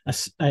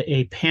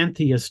a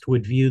pantheist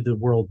would view the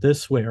world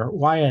this way, or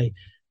why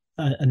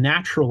a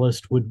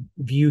naturalist would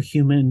view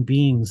human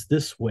beings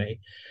this way.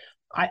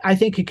 I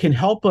think it can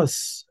help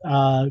us.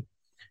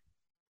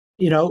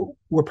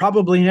 We're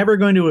probably never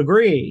going to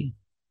agree,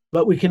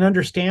 but we can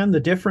understand the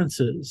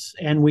differences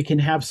and we can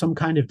have some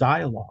kind of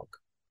dialogue.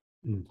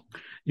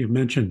 You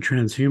mentioned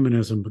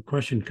transhumanism. The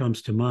question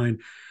comes to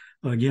mind,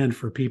 again,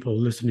 for people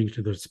listening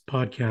to this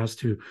podcast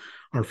who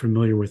are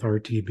familiar with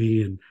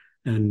RTB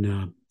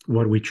and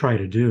what we try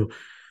to do.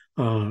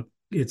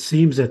 It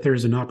seems that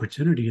there's an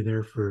opportunity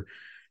there for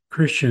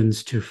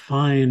Christians to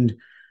find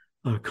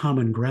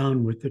common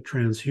ground with the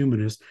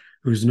transhumanist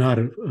who's not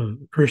a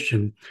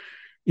Christian,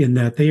 in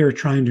that they are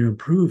trying to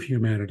improve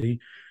humanity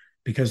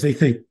because they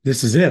think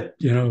this is it.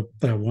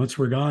 Once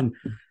we're gone,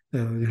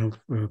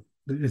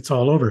 it's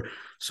all over.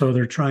 So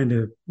they're trying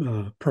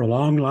to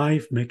prolong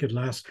life, make it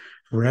last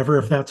forever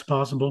if that's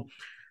possible.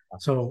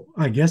 So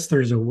I guess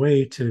there's a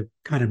way to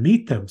kind of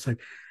meet them. It's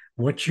like,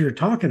 what you're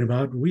talking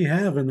about, we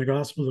have in the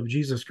gospel of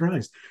Jesus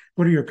Christ.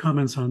 What are your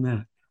comments on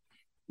that?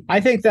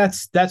 I think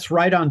that's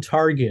right on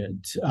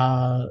target.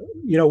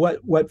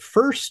 What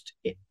first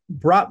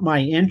brought my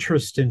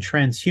interest in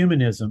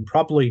transhumanism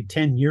probably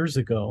 10 years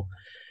ago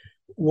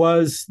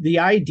was the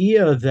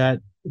idea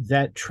that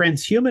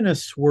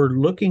transhumanists were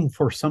looking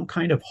for some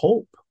kind of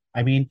hope.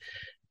 I mean,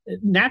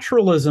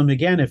 naturalism,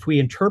 again, if we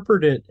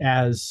interpret it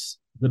as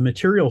the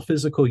material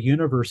physical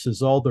universe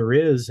is all there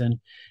is and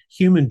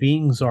human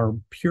beings are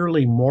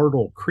purely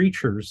mortal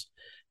creatures,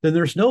 then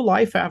there's no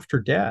life after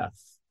death.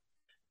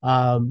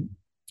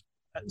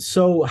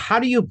 So how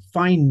do you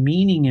find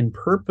meaning and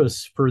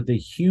purpose for the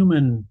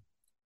human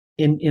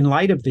in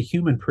light of the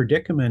human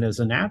predicament as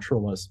a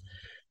naturalist?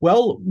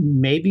 Well,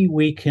 maybe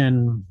we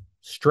can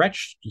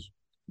stretch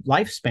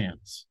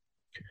lifespans,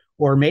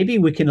 or maybe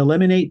we can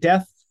eliminate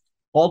death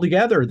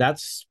altogether.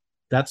 That's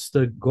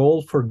the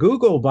goal for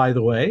Google, by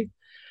the way.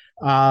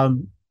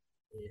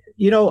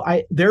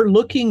 They're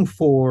looking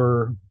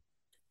for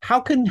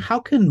how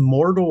can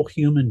mortal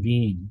human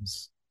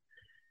beings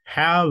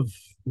have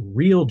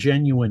real,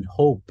 genuine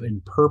hope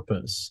and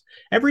purpose?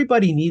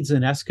 Everybody needs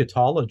an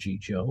eschatology,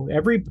 Joe.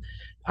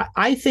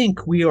 I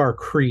think we are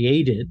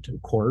created,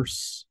 of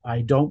course.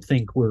 I don't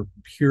think we're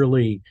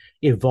purely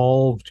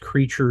evolved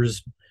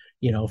creatures,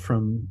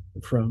 from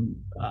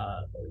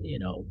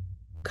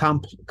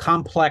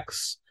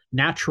complex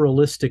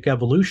naturalistic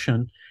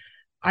evolution.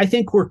 I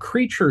think we're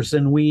creatures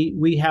and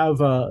we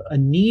have a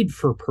need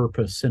for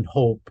purpose and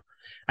hope.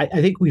 I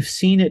think we've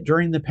seen it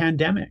during the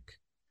pandemic.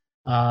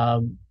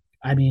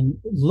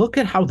 Look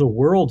at how the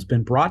world's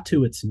been brought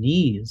to its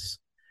knees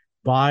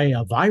by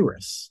a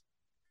virus.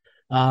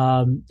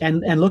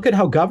 And look at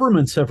how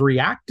governments have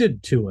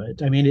reacted to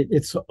it. I mean,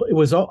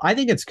 I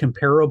think it's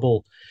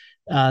comparable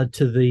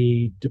to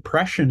the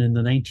Depression in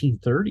the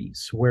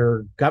 1930s,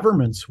 where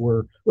governments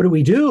were, what do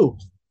we do?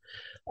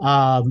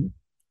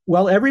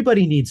 Well,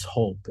 everybody needs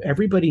hope.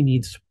 Everybody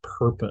needs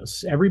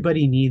purpose.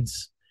 Everybody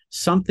needs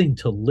something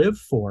to live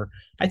for.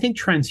 I think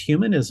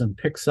transhumanism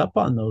picks up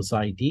on those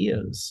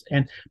ideas.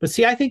 But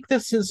see, I think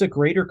this is a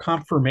greater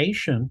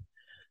confirmation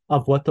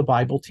of what the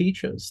Bible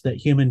teaches, that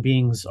human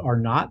beings are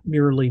not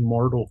merely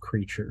mortal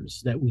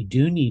creatures, that we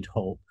do need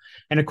hope.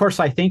 And of course,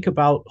 I think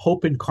about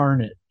hope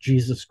incarnate,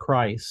 Jesus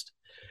Christ.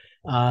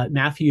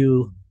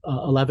 Matthew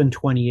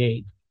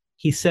 11:28,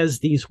 he says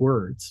these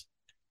words,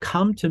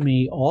 "Come to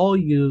me, all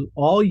you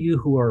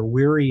who are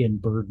weary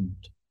and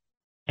burdened,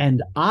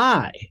 and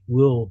I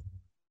will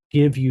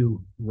give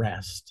you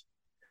rest.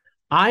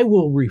 I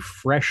will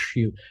refresh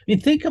you." I mean,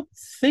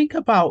 think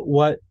about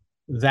what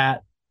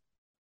that.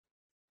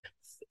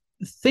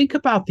 Think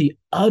about the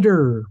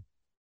utter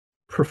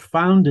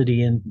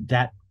profundity in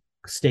that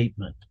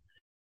statement.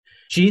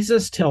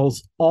 Jesus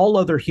tells all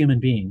other human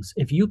beings,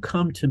 if you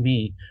come to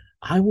me,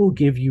 I will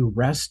give you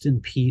rest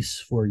and peace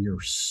for your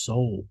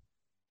soul.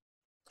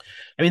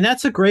 I mean,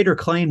 that's a greater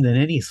claim than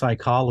any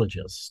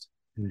psychologist,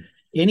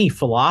 any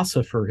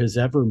philosopher has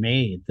ever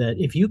made, that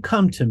if you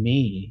come to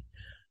me,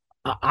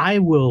 I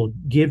will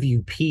give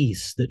you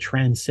peace that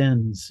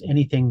transcends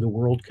anything the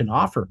world can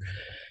offer.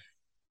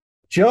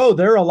 Joe,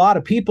 there are a lot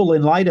of people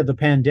in light of the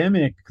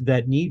pandemic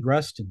that need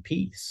rest and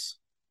peace.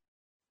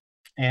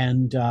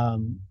 And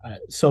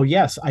so,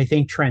 yes, I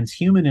think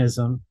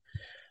transhumanism,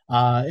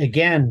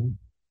 again,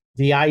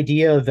 the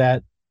idea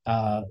that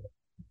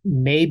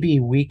maybe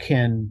we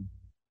can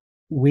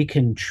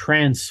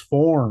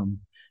transform,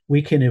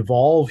 we can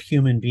evolve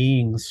human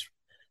beings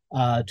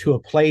to a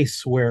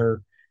place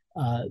where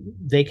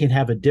they can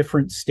have a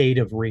different state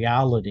of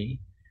reality.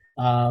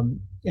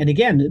 And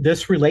again,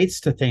 this relates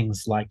to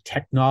things like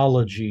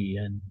technology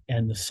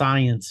and the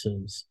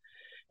sciences.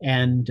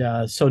 And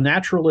so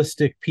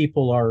naturalistic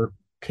people are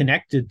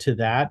connected to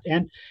that.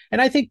 And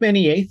I think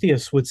many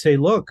atheists would say,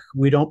 look,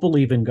 we don't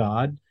believe in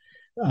God.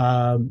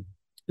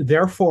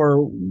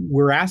 Therefore,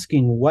 we're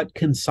asking, what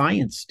can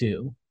science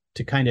do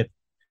to kind of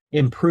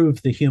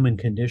improve the human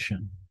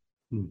condition?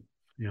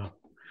 Yeah.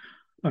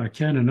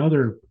 Ken,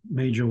 another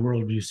major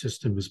worldview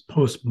system is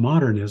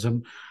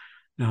postmodernism.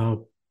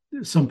 Now,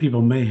 some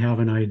people may have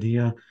an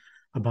idea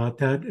about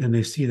that, and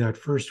they see that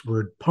first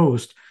word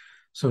post.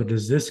 So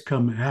does this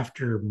come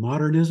after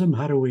modernism?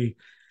 How do we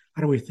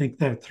think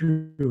that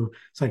through?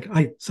 It's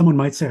like someone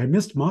might say, I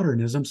missed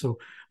modernism. So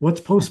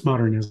what's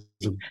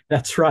postmodernism?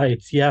 That's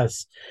right.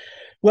 Yes.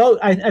 Well,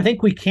 I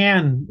think we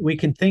can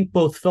think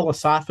both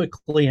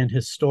philosophically and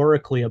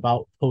historically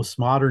about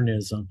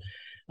postmodernism.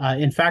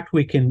 In fact,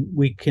 we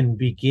can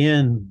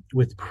begin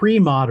with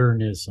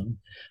pre-modernism.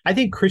 I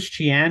think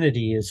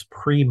Christianity is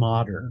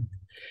pre-modern.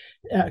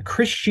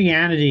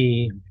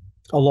 Christianity,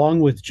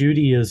 along with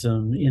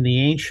Judaism in the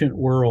ancient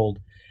world,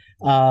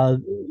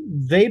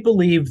 they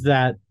believe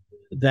that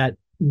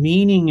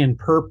meaning and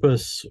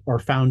purpose are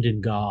found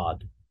in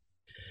God.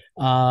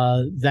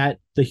 That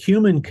the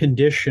human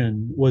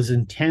condition was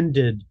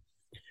intended.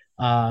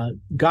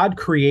 God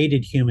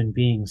created human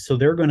beings, so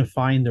they're going to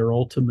find their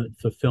ultimate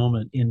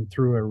fulfillment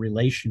through a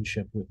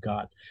relationship with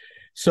God.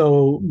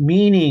 So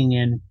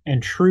meaning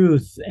and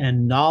truth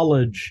and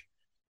knowledge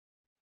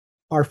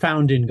are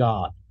found in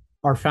God,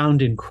 are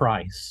found in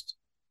Christ,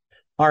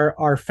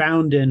 are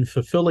found in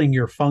fulfilling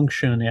your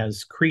function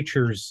as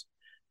creatures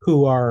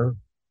who are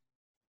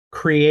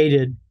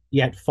created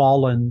yet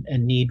fallen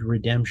and need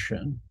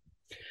redemption.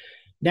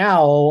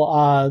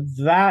 Now,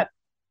 that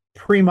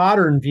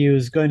pre-modern view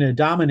is going to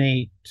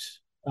dominate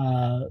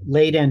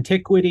late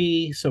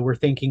antiquity. So we're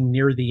thinking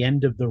near the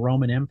end of the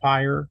Roman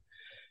Empire.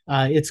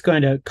 It's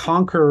going to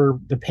conquer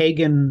the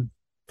pagan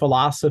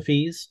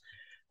philosophies.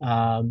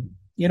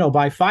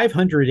 By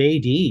 500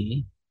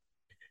 AD,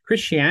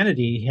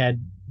 Christianity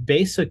had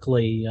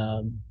basically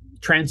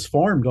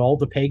transformed all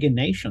the pagan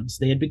nations.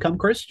 They had become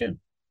Christian.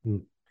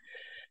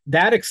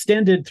 That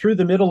extended through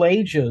the Middle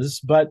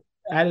Ages, but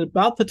at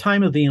about the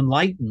time of the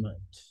Enlightenment,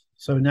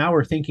 so now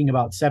we're thinking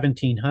about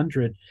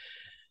 1700,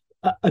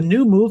 a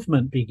new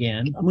movement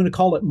began. I'm going to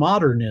call it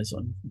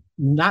modernism,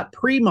 not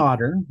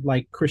pre-modern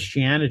like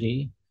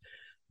Christianity,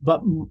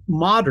 but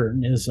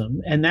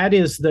modernism. And that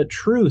is that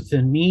truth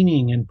and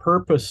meaning and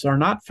purpose are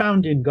not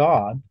found in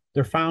God.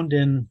 They're found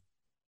in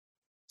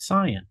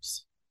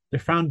science. They're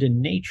found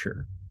in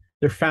nature.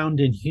 They're found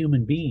in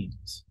human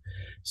beings.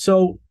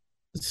 So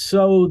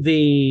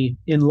the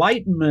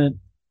Enlightenment,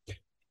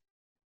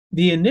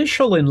 the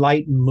initial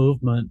Enlightened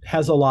movement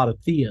has a lot of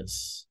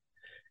theists.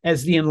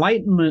 As the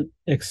Enlightenment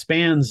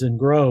expands and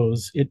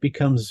grows, it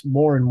becomes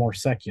more and more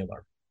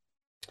secular.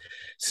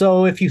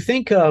 So if you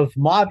think of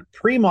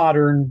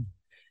pre-modern,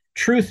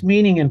 truth,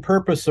 meaning, and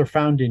purpose are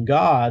found in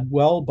God,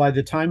 well, by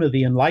the time of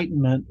the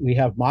Enlightenment, we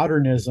have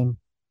modernism.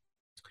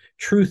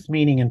 Truth,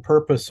 meaning, and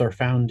purpose are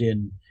found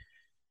in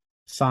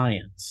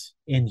science,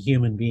 in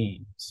human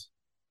beings.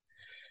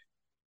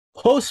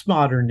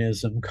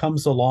 Postmodernism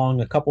comes along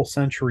a couple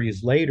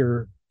centuries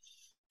later.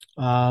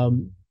 Now,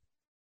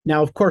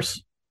 of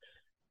course,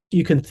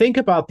 you can think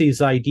about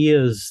these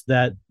ideas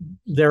that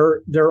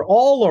they're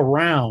all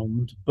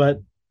around,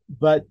 but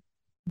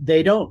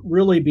they don't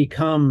really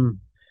become,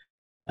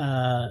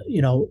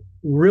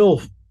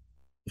 real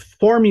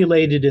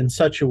formulated in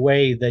such a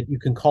way that you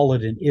can call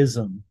it an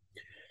ism.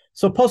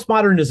 So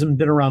postmodernism has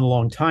been around a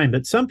long time,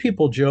 but some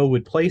people, Joe,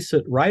 would place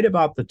it right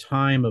about the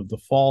time of the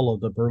fall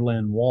of the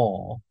Berlin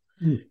Wall,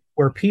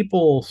 where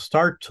people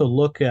start to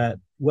look at,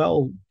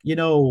 well,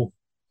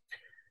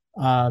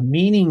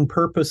 meaning,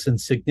 purpose,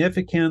 and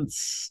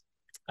significance.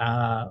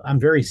 I'm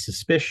very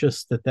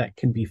suspicious that that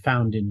can be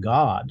found in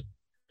God,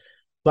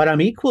 but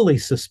I'm equally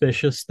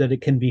suspicious that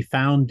it can be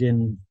found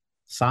in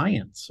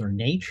science or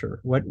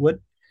nature.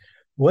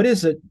 What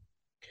is it?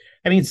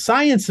 I mean,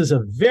 science is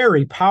a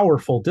very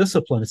powerful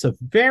discipline. It's a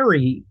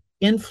very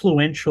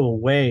influential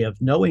way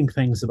of knowing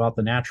things about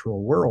the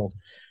natural world,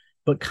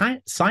 but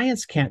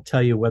science can't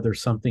tell you whether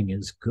something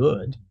is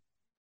good.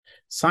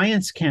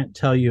 Science can't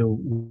tell you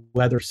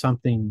whether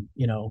something,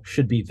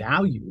 should be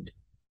valued.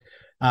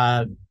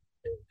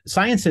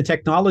 Science and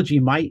technology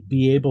might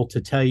be able to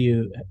tell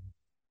you,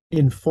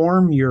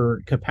 inform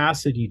your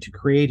capacity to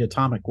create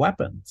atomic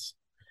weapons.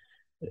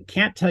 It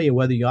can't tell you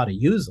whether you ought to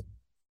use them.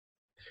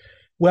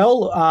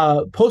 Well,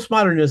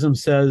 postmodernism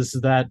says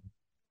that,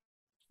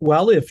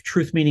 well, if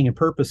truth, meaning, and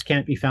purpose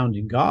can't be found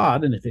in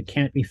God, and if it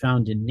can't be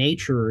found in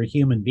nature or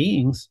human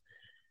beings,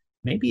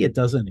 maybe it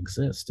doesn't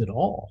exist at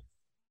all.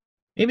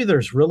 Maybe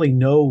there's really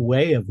no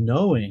way of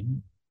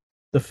knowing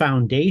the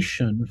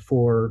foundation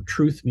for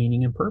truth,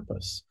 meaning, and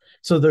purpose.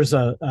 So there's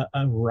a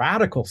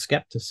radical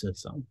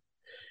skepticism.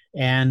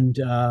 And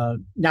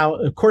now,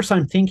 of course,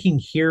 I'm thinking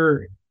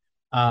here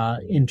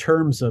in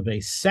terms of a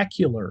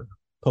secular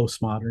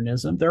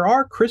postmodernism. There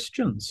are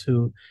Christians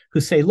who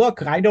say,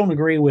 look, I don't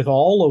agree with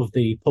all of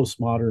the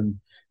postmodern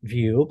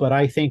view, but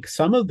I think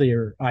some of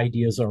their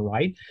ideas are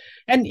right.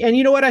 And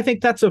you know what? I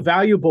think that's a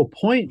valuable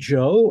point,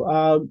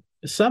 Joe.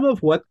 Some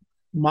of what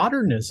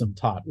modernism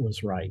taught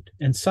was right,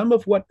 and some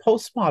of what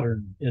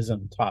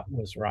postmodernism taught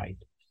was right.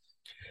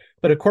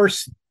 But of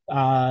course,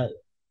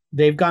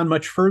 they've gone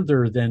much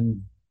further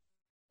than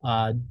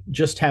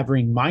just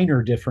having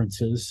minor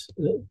differences.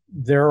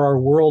 There are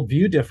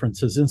worldview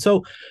differences. And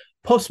so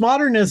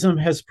postmodernism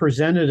has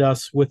presented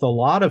us with a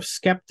lot of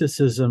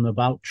skepticism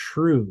about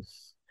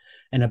truth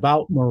and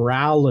about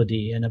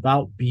morality and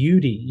about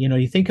beauty.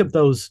 You think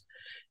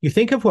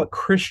of what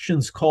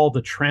Christians call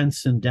the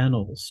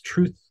transcendentals: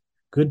 truth,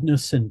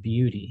 goodness, and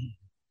beauty.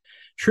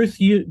 Truth,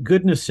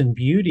 goodness, and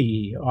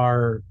beauty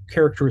are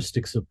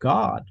characteristics of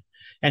God.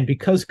 And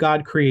because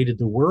God created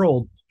the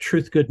world,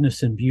 truth,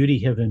 goodness, and beauty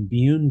have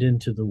imbued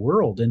into the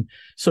world. And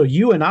so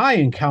you and I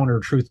encounter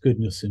truth,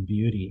 goodness, and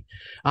beauty.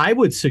 I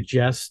would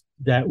suggest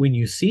that when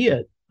you see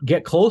it,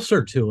 get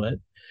closer to it,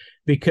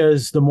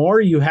 because the more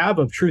you have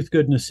of truth,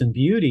 goodness, and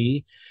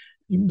beauty,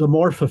 the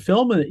more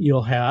fulfillment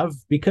you'll have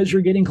because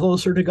you're getting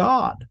closer to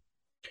God.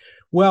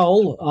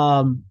 Well,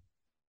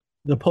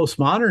 the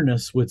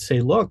postmodernists would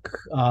say, look,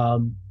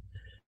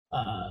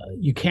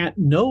 you can't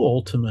know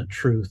ultimate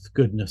truth,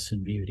 goodness,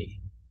 and beauty.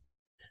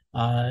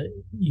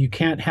 You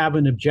can't have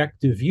an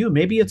objective view.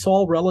 Maybe it's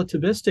all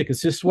relativistic.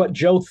 It's just what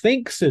Joe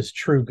thinks is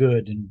true,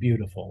 good, and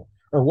beautiful,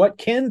 or what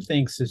Ken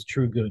thinks is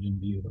true, good, and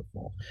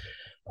beautiful.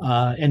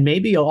 And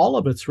maybe all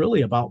of it's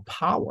really about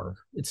power.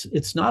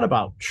 It's not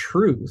about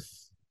truth.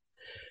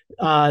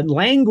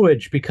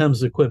 Language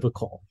becomes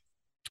equivocal.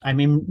 I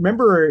mean,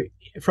 remember,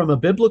 from a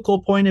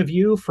biblical point of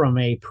view, from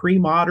a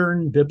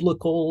pre-modern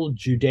biblical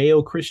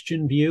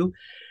Judeo-Christian view,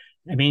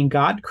 I mean,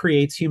 God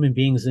creates human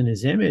beings in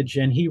his image,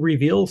 and he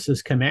reveals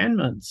his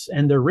commandments,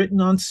 and they're written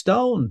on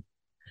stone.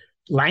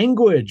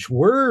 Language,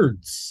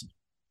 words.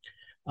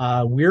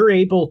 We're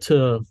able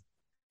to,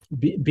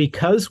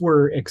 because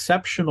we're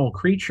exceptional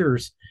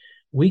creatures,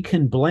 we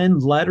can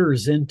blend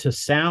letters into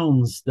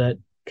sounds that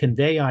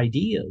convey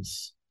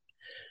ideas.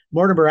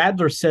 Mortimer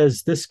Adler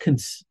says this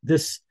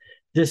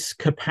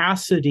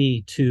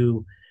capacity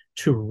to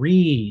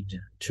read,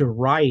 to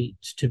write,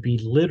 to be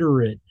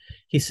literate,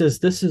 he says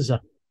this is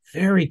a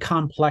very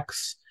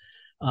complex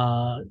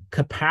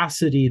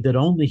capacity that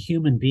only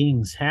human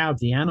beings have.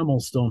 The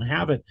animals don't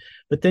have it.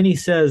 But then he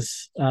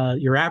says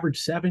your average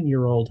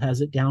 7-year-old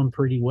has it down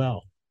pretty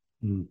well.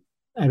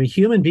 I mean,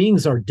 human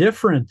beings are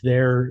different.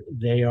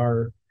 They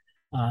are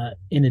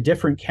in a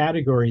different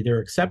category.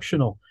 They're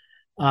exceptional.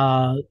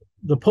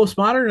 The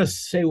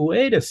postmodernists say,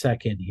 wait a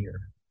second here.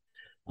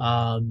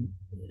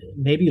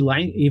 Maybe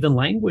even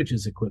language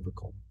is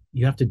equivocal.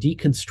 You have to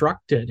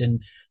deconstruct it.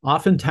 And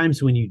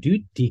oftentimes when you do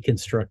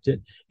deconstruct it,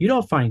 you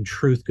don't find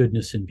truth,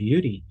 goodness, and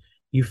beauty.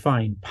 You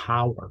find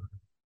power.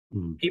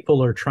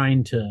 People are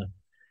trying to,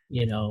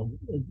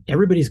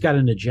 everybody's got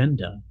an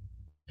agenda.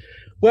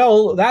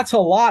 Well, that's a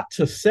lot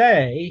to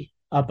say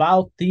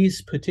about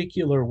these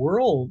particular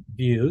world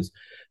views,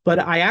 but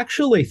I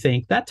actually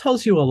think that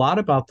tells you a lot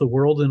about the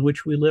world in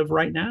which we live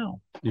right now.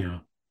 Yeah.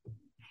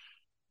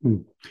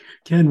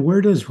 Ken,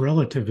 where does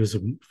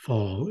relativism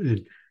fall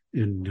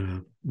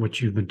in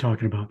what you've been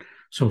talking about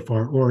so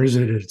far, or is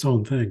it its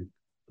own thing?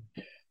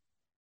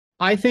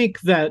 I think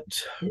that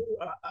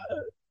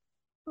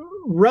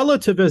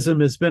relativism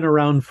has been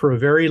around for a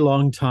very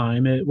long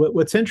time.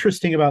 What's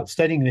interesting about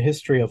studying the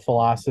history of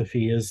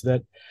philosophy is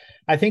that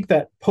I think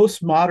that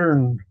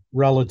postmodern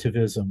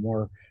relativism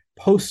or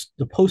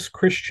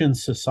post-Christian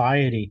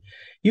society,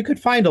 you could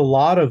find a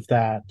lot of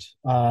that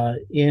uh,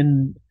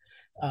 in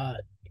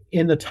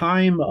the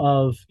time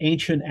of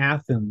ancient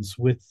Athens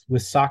with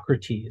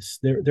Socrates.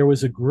 There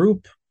was a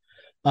group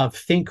of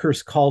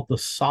thinkers called the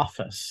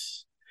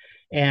Sophists,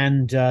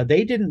 and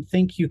they didn't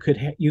think you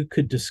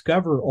could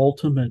discover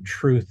ultimate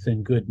truth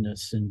and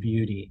goodness and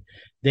beauty.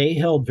 They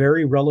held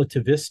very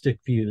relativistic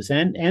views,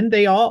 and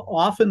they all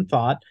often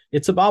thought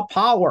it's about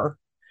power.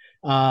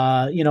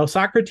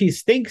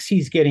 Socrates thinks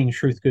he's getting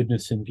truth,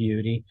 goodness, and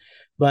beauty,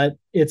 but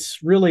it's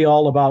really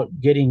all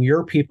about getting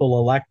your people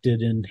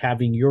elected and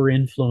having your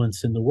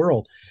influence in the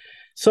world.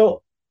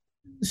 So,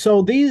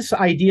 so these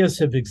ideas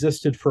have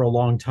existed for a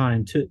long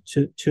time.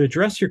 To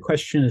address your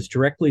question as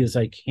directly as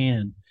I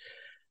can,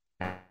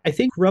 I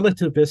think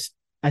relativism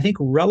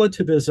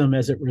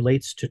as it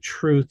relates to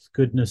truth,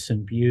 goodness,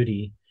 and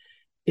beauty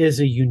is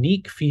a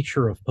unique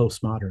feature of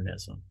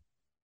postmodernism.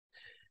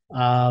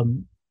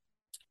 Um,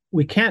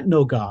 we can't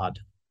know God,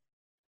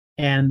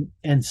 and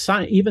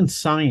even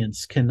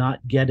science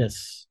cannot get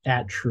us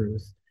at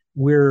truth.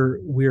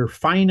 We're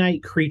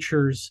finite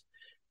creatures.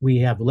 We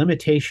have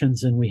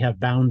limitations and we have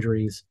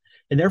boundaries,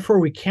 and therefore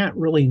we can't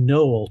really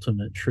know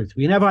ultimate truth.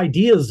 We can have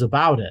ideas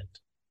about it.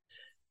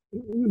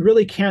 We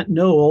really can't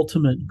know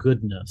ultimate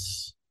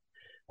goodness.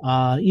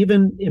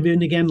 Even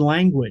again,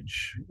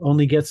 language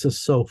only gets us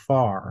so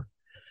far.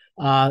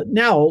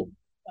 Now,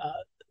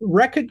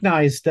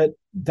 recognize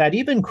that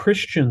even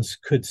Christians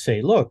could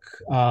say, "Look,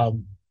 I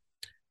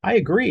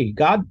agree.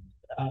 God,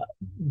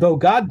 though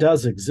God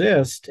does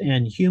exist,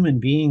 and human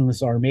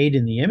beings are made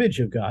in the image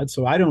of God,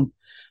 so I don't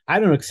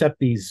accept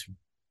these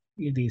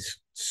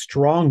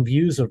strong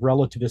views of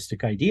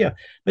relativistic idea."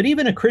 But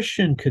even a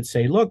Christian could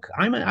say, "Look,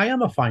 I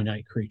am a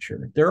finite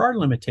creature. There are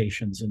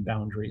limitations and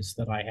boundaries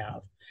that I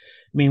have."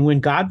 I mean, when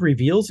God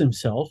reveals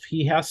himself,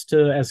 he has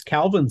to, as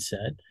Calvin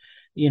said,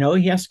 he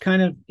has to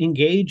kind of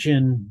engage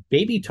in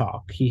baby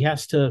talk. He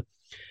has to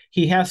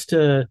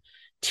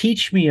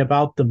teach me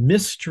about the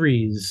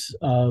mysteries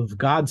of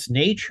God's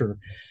nature.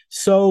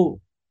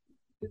 So,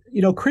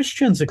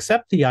 Christians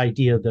accept the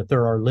idea that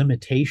there are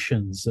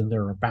limitations and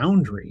there are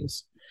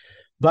boundaries,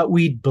 but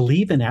we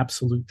believe in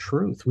absolute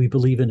truth. We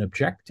believe in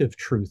objective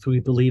truth. We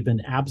believe in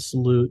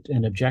absolute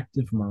and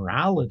objective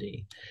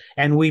morality.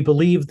 And we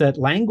believe that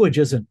language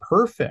isn't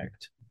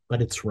perfect,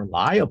 but it's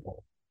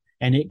reliable,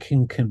 and it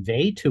can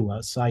convey to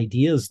us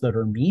ideas that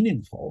are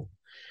meaningful.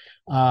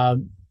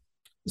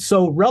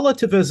 So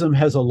relativism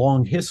has a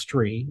long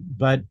history,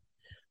 but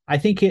I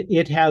think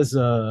it has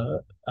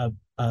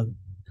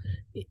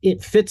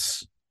it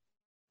fits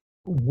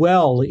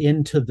well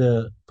into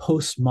the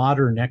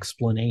postmodern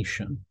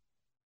explanation.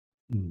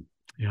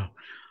 Yeah.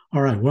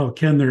 All right. Well,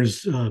 Ken,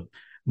 there's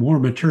more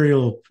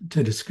material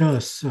to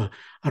discuss. I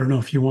don't know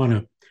if you want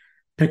to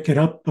pick it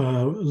up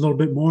a little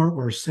bit more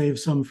or save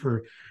some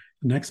for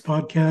the next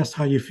podcast.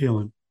 How you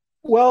feeling?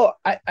 Well,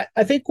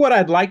 I think what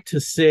I'd like to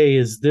say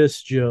is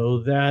this,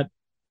 Joe, that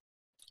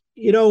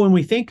when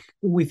we think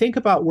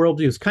about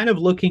worldviews, kind of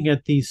looking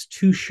at these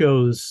two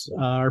shows,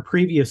 our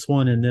previous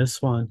one and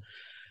this one,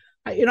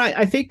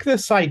 I think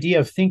this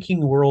idea of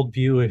thinking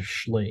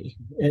worldviewishly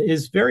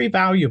is very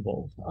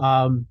valuable.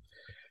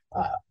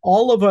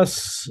 All of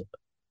us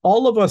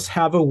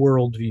have a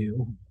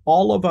worldview.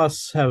 All of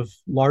us have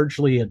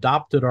largely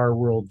adopted our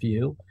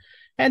worldview.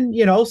 And,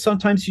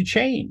 sometimes you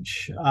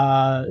change.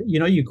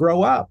 You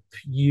grow up,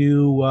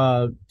 you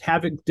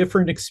have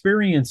different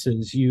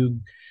experiences, you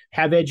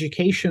have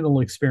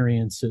educational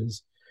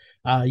experiences,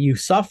 you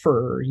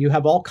suffer, you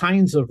have all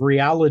kinds of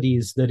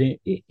realities that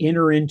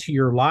enter into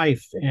your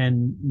life,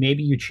 and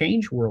maybe you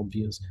change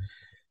worldviews.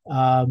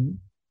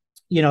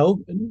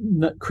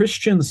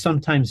 Christians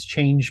sometimes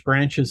change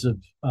branches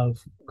of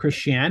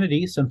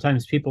Christianity.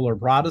 Sometimes people are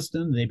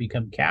Protestant and they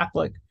become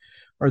Catholic,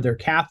 or they're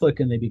Catholic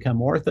and they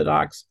become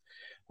Orthodox.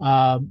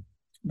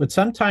 But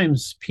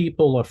sometimes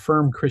people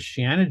affirm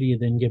Christianity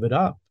and then give it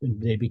up, and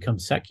they become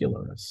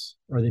secularists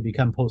or they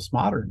become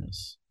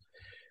postmodernists.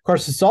 Of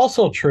course, it's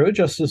also true,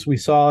 just as we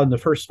saw in the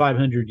first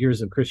 500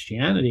 years of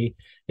Christianity,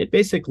 it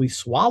basically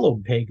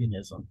swallowed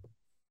paganism.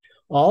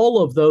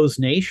 All of those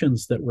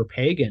nations that were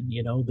pagan,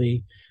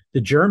 the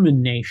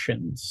German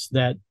nations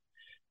that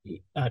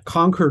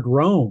conquered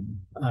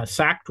Rome,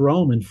 sacked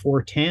Rome in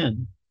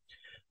 410,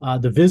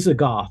 the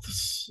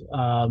Visigoths,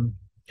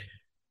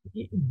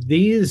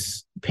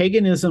 these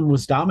paganism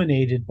was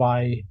dominated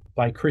by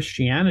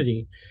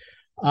Christianity.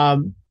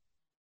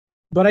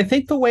 But I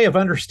think the way of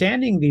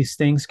understanding these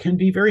things can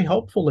be very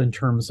helpful in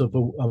terms of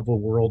a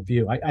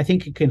worldview. I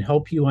think it can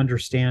help you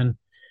understand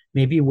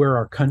maybe where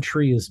our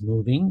country is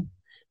moving,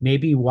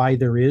 maybe why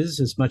there is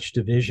as much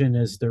division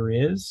as there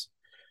is.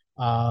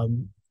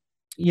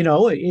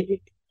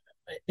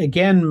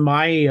 Again,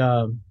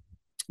 my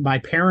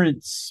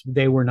parents,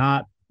 they were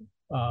not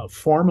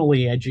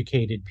formally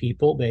educated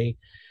people. They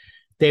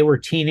were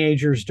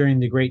teenagers during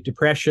the Great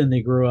Depression.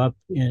 They grew up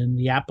in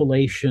the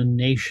Appalachian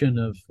nation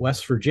of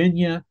West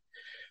Virginia.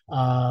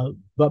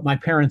 But my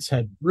parents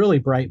had really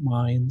bright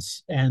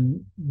minds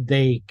and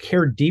they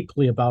cared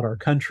deeply about our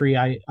country.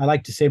 I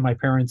like to say my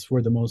parents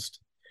were the most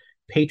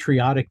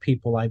patriotic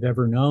people I've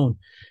ever known.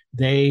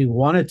 They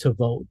wanted to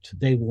vote,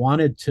 they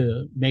wanted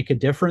to make a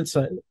difference.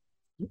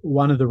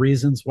 One of the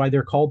reasons why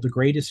they're called the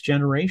greatest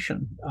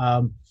generation.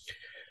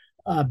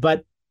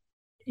 But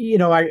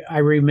I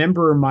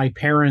remember my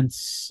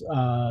parents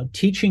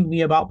teaching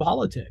me about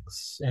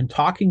politics and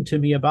talking to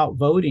me about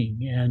voting,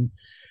 and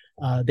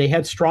they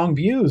had strong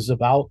views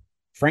about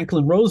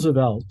Franklin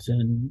Roosevelt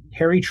and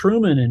Harry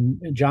Truman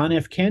and John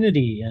F.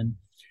 Kennedy. And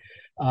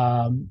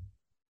um,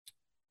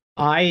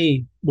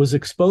 I was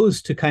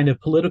exposed to kind of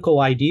political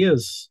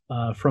ideas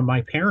from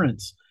my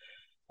parents.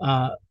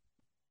 Uh,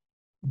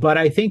 but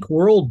I think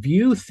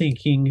worldview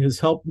thinking has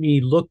helped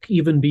me look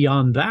even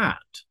beyond that.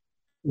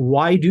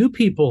 Why do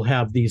people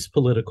have these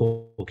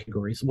political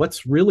categories?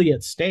 What's really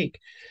at stake?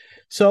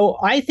 So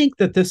I think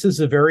that this is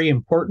a very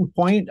important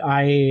point.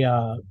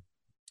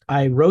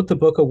 I wrote the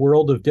book A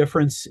World of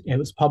Difference. It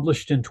was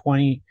published in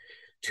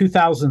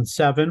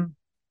 2007.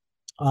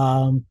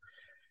 Um,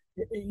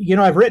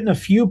 I've written a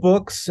few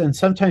books, and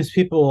sometimes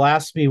people will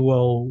ask me,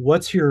 "Well,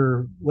 what's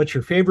your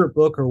favorite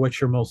book, or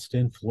what's your most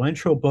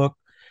influential book?"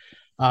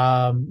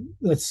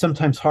 That's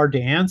sometimes hard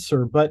to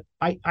answer, but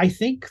I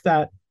think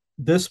that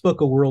this book,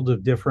 A World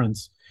of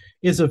Difference,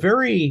 is a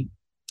very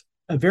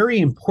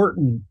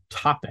important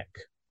topic.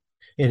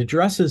 It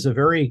addresses a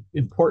very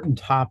important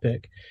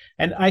topic,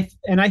 and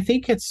I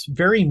think it's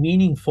very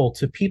meaningful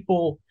to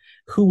people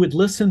who would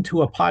listen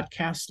to a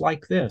podcast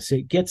like this.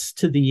 It gets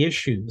to the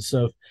issues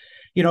of,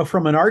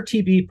 from an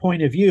RTB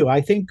point of view.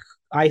 I think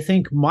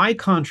my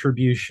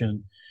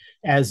contribution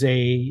as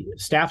a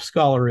staff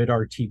scholar at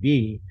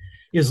RTB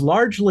is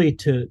largely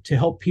to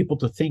help people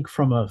to think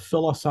from a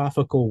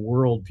philosophical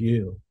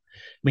worldview.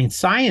 I mean,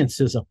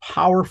 science is a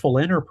powerful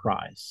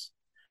enterprise,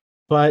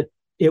 but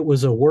it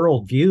was a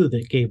worldview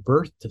that gave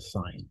birth to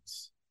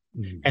science.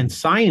 Mm-hmm. And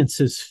science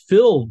is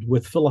filled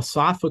with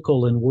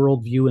philosophical and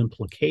worldview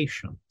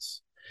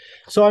implications.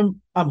 So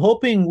I'm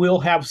hoping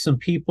we'll have some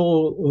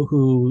people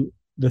who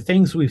the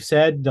things we've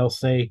said, they'll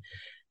say,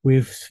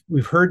 we've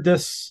heard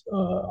this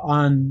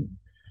on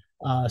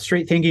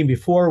straight thinking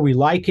before. We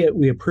like it,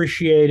 we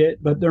appreciate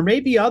it, but there may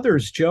be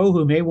others, Joe,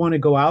 who may want to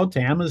go out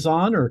to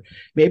Amazon, or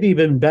maybe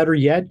even better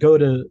yet, go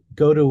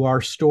to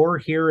our store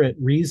here at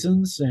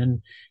Reasons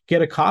and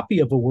get a copy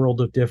of A World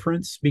of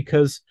Difference,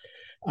 because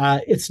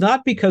it's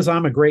not because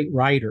I'm a great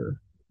writer,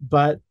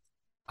 but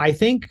I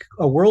think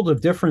A World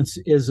of Difference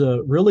is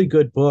a really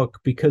good book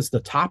because the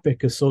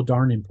topic is so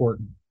darn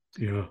important.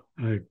 Yeah,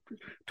 I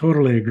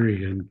totally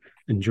agree and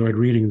enjoyed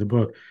reading the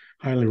book.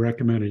 Highly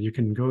recommend it. You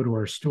can go to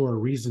our store,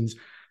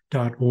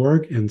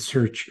 reasons.org, and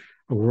search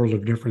A World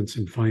of Difference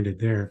and find it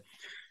there.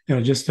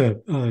 Just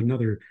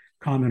another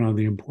comment on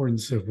the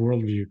importance of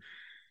worldview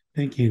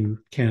thinking,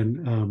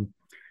 Ken.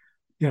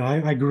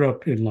 I grew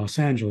up in Los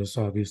Angeles,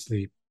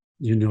 obviously,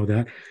 you know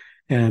that,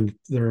 and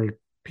there are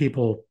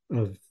people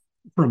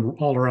from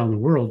all around the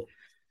world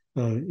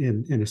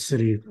in a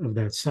city of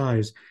that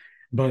size.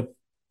 But,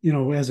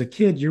 as a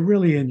kid, you're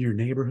really in your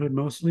neighborhood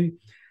mostly,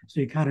 so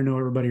you kind of know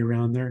everybody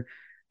around there.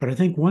 But I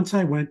think once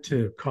I went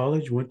to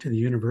college, went to the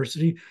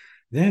university,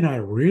 then I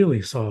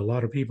really saw a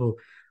lot of people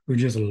who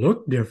just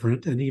looked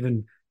different and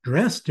even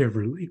dressed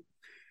differently.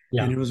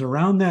 Yeah. And it was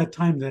around that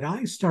time that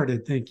I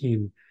started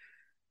thinking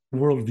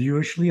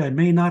worldviewishly. I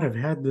may not have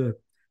had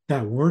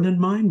that word in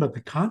mind, but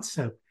the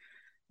concept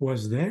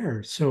was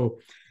there. So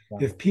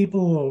if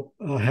people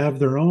have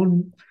their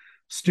own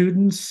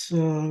students,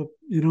 and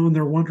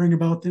they're wondering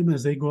about them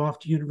as they go off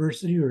to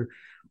university or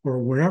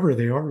wherever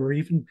they are, or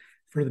even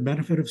for the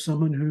benefit of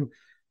someone who,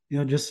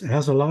 just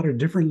has a lot of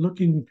different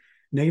looking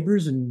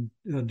neighbors and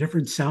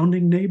different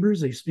sounding neighbors,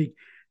 they speak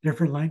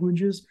different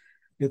languages.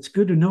 It's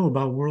good to know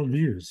about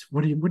worldviews.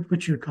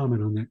 What's your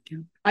comment on that,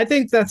 Ken? I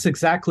think that's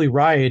exactly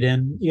right.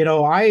 And,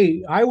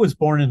 I was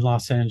born in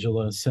Los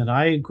Angeles, and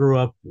I grew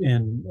up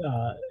in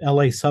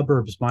LA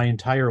suburbs my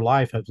entire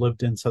life. I've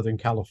lived in Southern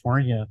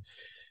California.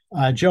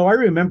 Joe, I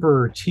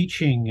remember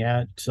teaching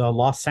at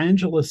Los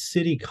Angeles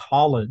City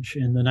College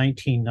in the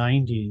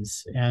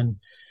 1990s. And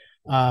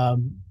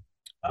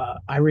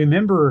I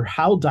remember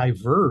how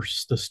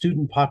diverse the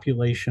student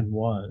population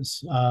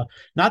was,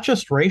 not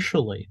just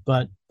racially,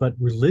 but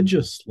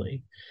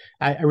religiously.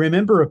 I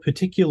remember a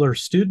particular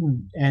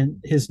student,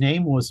 and his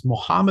name was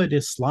Muhammad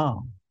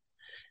Islam.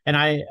 And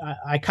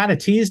I kind of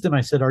teased him.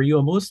 I said, "Are you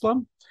a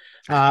Muslim?"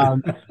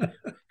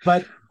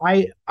 But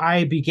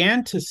I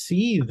began to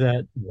see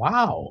that,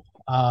 wow,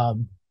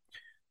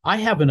 I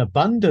have an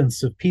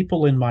abundance of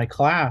people in my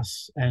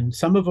class, and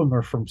some of them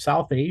are from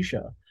South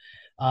Asia.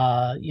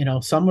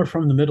 Some are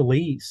from the Middle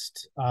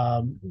East.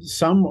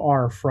 Some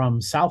are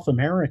from South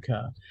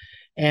America.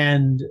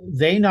 And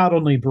they not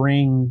only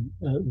bring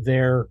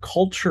their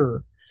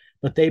culture,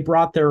 but they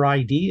brought their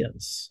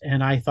ideas.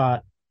 And I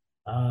thought,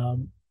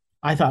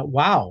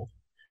 wow,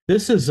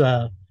 this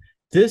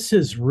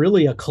is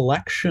really a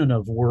collection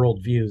of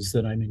worldviews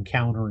that I'm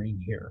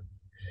encountering here.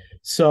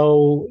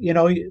 So,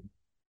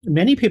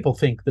 many people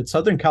think that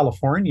Southern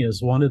California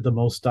is one of the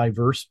most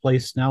diverse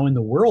places now in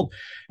the world.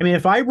 I mean,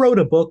 if I wrote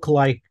a book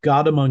like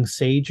God Among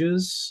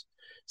Sages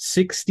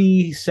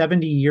 60,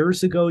 70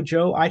 years ago,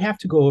 Joe, I'd have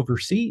to go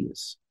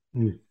overseas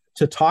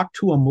to talk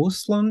to a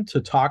Muslim,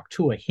 to talk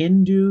to a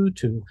Hindu,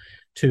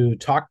 to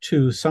talk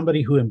to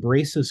somebody who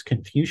embraces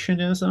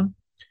Confucianism.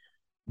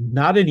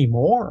 Not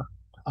anymore.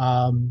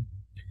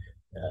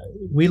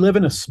 We live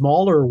in a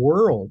smaller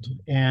world,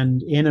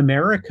 and in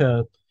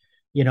America,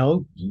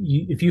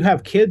 if you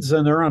have kids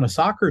and they're on a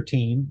soccer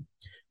team,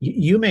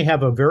 you may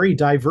have a very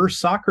diverse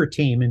soccer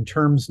team in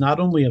terms not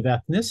only of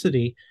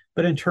ethnicity,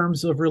 but in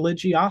terms of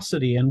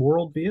religiosity and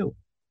worldview.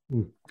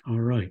 All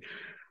right.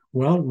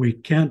 Well, we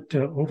can't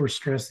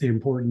overstress the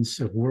importance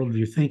of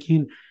worldview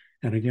thinking.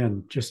 And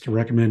again, just to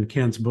recommend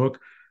Ken's book,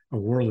 A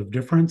World of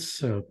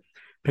Difference.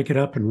 Pick it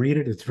up and read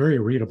it. It's very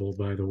readable,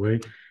 by the way.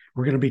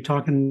 We're going to be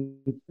talking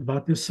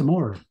about this some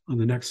more on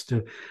the next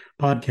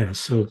podcast.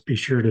 So be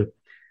sure to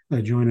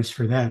join us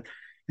for that.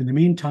 In the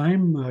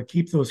meantime,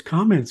 keep those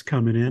comments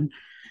coming in.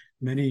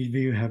 Many of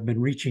you have been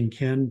reaching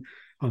Ken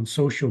on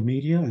social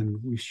media, and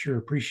we sure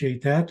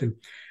appreciate that. And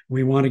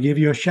we want to give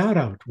you a shout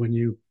out when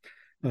you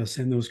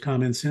send those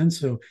comments in.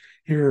 So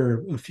here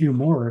are a few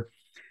more.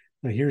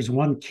 Here's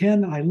one.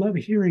 Ken, I love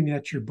hearing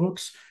that your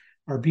books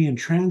are being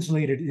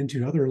translated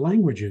into other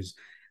languages.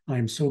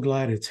 I'm so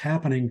glad it's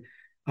happening.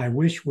 I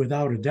wish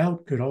Without a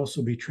Doubt could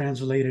also be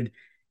translated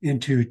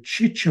into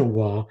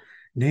Chichewa,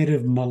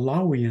 native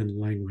Malawian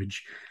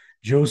language.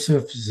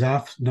 Joseph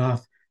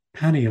Zafnath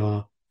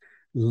Pania,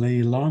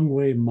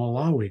 Lilongwe,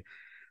 Malawi.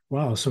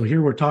 Wow. So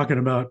here we're talking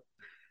about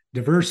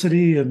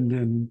diversity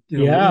and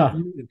yeah.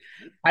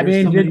 I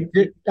mean,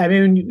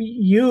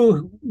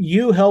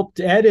 you helped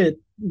edit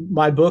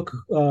my book,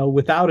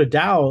 Without a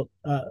Doubt.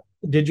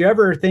 Did you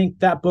ever think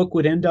that book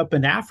would end up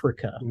in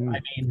Africa?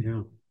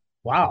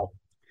 Wow.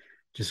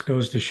 Just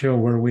goes to show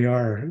where we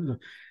are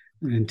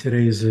in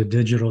today's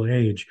digital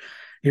age.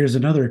 Here's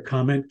another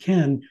comment.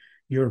 Ken,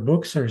 your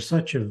books are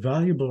such a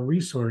valuable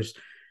resource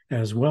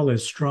as well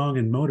as strong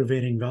and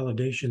motivating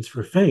validations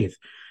for faith.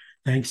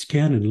 Thanks,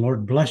 Ken, and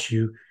Lord bless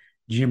you,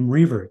 Jim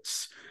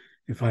Reverts.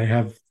 If I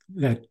have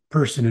that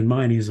person in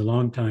mind, he's a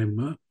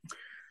longtime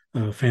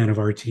fan of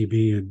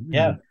RTB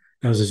and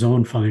does his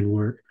own fine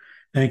work.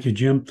 Thank you,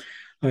 Jim.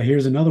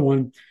 Here's another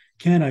one.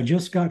 Ken, I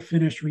just got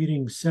finished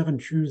reading 7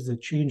 Truths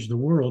That Changed the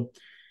World.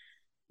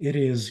 It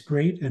is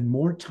great and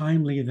more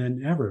timely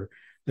than ever.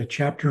 The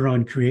chapter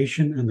on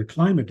creation and the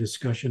climate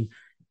discussion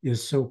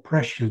is so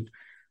prescient.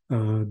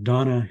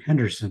 Donna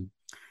Henderson.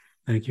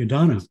 Thank you,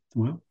 Donna.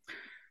 Well,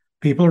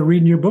 people are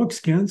reading your books,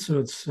 Ken, so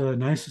it's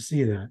nice to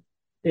see that.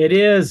 It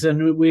is,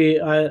 and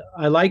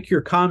I like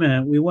your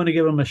comment. We want to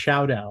give them a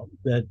shout out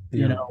that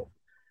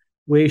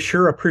we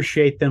sure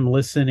appreciate them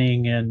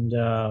listening, and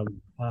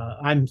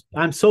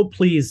I'm so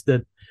pleased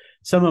that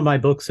some of my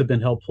books have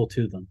been helpful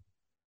to them.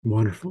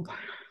 Wonderful.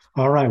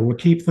 All right, we'll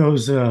keep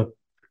those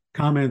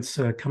comments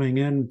coming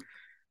in.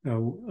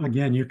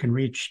 Again, you can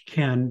reach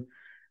Ken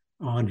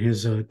on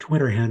his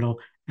Twitter handle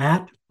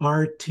at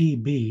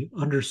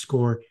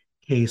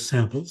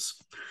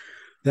 @RTB_K-Samples.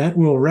 That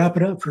will wrap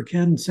it up for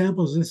Ken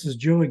Samples. This is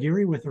Joe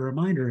Aguirre with a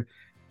reminder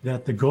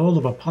that the goal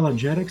of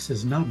apologetics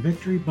is not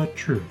victory, but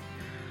truth.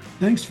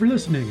 Thanks for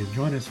listening, and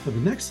join us for the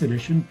next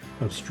edition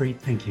of Straight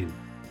Thinking.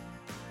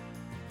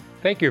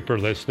 Thank you for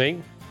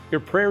listening.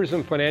 Your prayers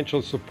and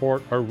financial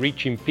support are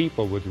reaching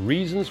people with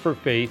reasons for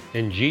faith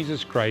in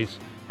Jesus Christ,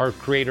 our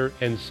Creator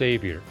and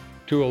Savior.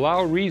 To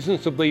allow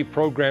Reasons to Believe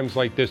programs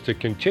like this to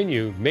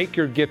continue, make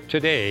your gift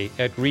today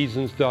at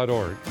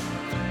reasons.org.